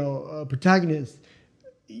female protagonist.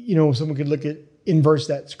 Someone could inverse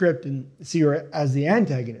that script and see her as the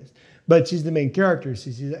antagonist. But she's the main character.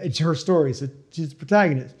 It's her story, so she's the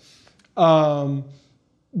protagonist. But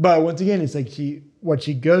once again, it's like what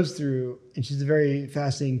she goes through, and she's a very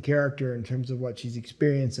fascinating character in terms of what she's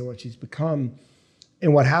experienced and what she's become,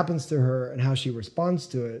 and what happens to her and how she responds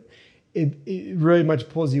to it. It really much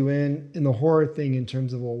pulls you in the horror thing in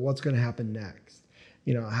terms of, well, what's going to happen next?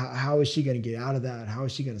 How is she going to get out of that? How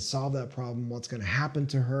is she going to solve that problem? What's going to happen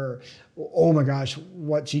to her? Oh my gosh,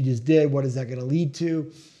 what she just did, what is that going to lead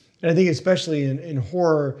to? And I think especially in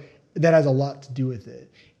horror, that has a lot to do with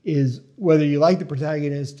it, is whether you like the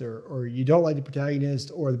protagonist or you don't like the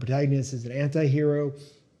protagonist, or the protagonist is an anti-hero.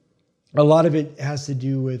 A lot of it has to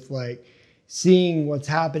do with like seeing what's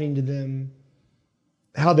happening to them,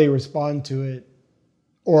 how they respond to it,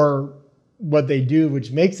 or what they do,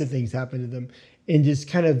 which makes the things happen to them, and just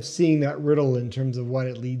kind of seeing that riddle in terms of what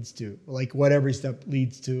it leads to, like what every step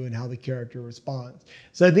leads to and how the character responds.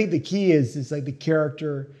 So I think the key is like the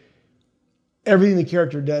character. Everything the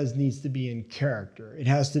character does needs to be in character. It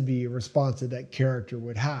has to be a response that character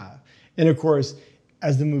would have. And of course,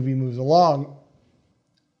 as the movie moves along,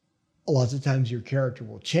 lots of times your character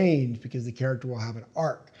will change because the character will have an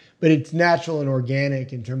arc. But it's natural and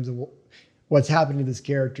organic in terms of what's happening to this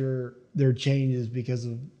character. Their change is because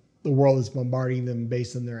of the world is bombarding them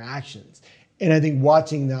based on their actions. And I think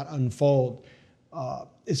watching that unfold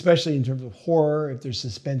especially in terms of horror, if there's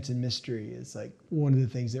suspense and mystery, is like one of the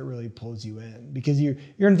things that really pulls you in because you're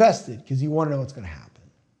invested because you want to know what's going to happen,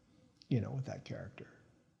 with that character.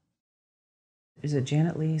 Is it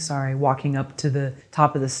Janet Leigh? Sorry, walking up to the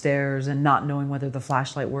top of the stairs and not knowing whether the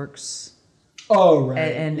flashlight works. Oh, right.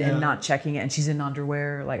 And not checking it, and she's in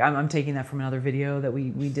underwear. Like I'm taking that from another video that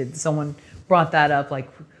we did. Someone brought that up. Like,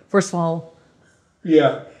 first of all,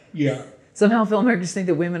 yeah. Somehow filmmakers think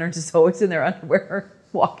that women are just always in their underwear,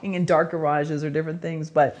 walking in dark garages or different things.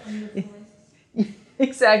 But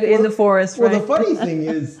exactly, in the forest. Well, right? the funny thing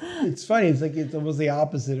is, it's funny. It's like it's almost the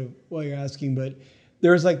opposite of what you're asking. But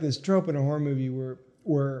there's like this trope in a horror movie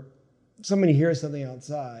where somebody hears something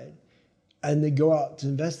outside and they go out to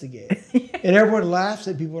investigate. And everyone laughs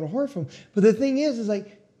at people in a horror film. But the thing is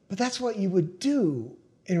like, but that's what you would do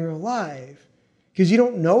in real life. Because you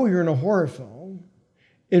don't know you're in a horror film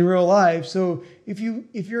in real life. So if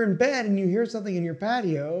you're in bed and you hear something in your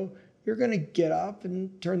patio, you're going to get up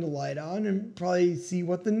and turn the light on and probably see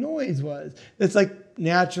what the noise was. That's like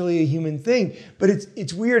naturally a human thing. But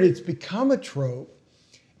it's weird. It's become a trope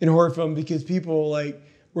in horror film because people like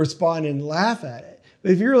respond and laugh at it. But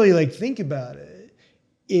if you really like think about it,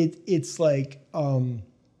 it's like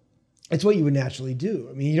it's what you would naturally do.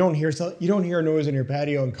 I mean, you don't hear a noise on your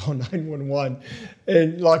patio and call 911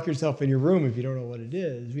 and lock yourself in your room if you don't know what it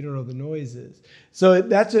is, if you don't know what the noise is. So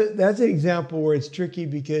that's an example where it's tricky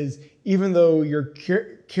because even though your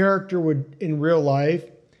character would in real life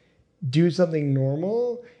do something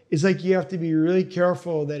normal, it's like you have to be really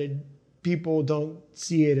careful that people don't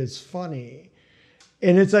see it as funny.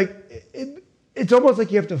 And it's like it's almost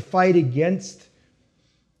like you have to fight against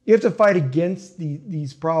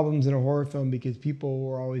these problems in a horror film because people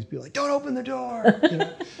will always be like, don't open the door.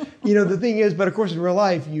 The thing is, but of course in real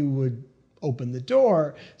life you would open the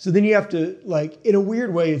door. So then you have to, like, in a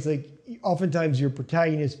weird way, it's like oftentimes your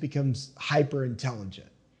protagonist becomes hyper intelligent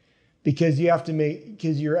because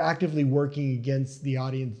you're actively working against the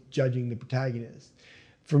audience judging the protagonist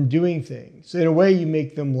from doing things. So in a way you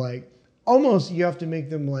make them like, almost you have to make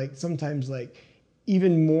them like sometimes like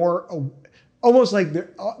even more, almost like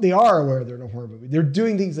they are aware they're in a horror movie. They're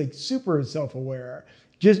doing things like super self-aware,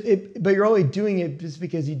 but you're only doing it just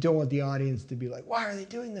because you don't want the audience to be like, why are they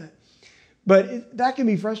doing that? But that can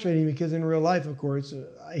be frustrating because in real life, of course,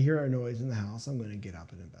 I hear a noise in the house. I'm going to get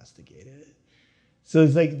up and investigate it. So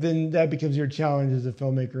it's like then that becomes your challenge as a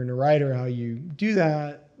filmmaker and a writer, how you do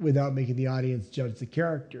that without making the audience judge the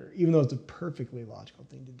character, even though it's a perfectly logical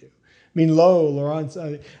thing to do. I mean, Laurence,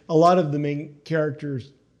 a lot of the main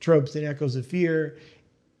characters' tropes in Echoes of Fear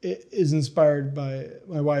is inspired by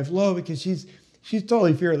my wife Lo because she's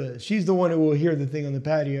totally fearless. She's the one who will hear the thing on the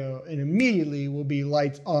patio and immediately will be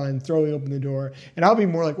lights on, throwing open the door. And I'll be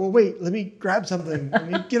more like, well, wait, let me grab something.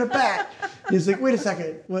 Let me get a bat. And it's like, wait a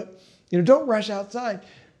second, what? Don't rush outside.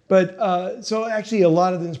 But so actually a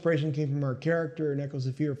lot of the inspiration came from our character in Echoes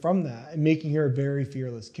of Fear from that and making her a very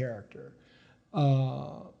fearless character.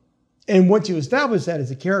 And once you establish that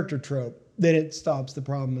as a character trope, then it stops the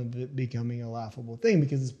problem of it becoming a laughable thing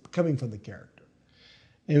because it's coming from the character.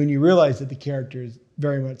 And when you realize that the character is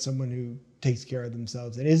very much someone who takes care of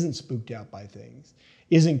themselves and isn't spooked out by things,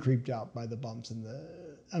 isn't creeped out by the bumps in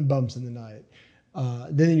the night,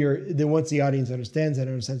 then once the audience understands that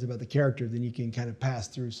and understands about the character, then you can kind of pass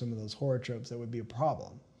through some of those horror tropes that would be a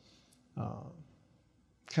problem.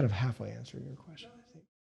 Kind of halfway answering your question.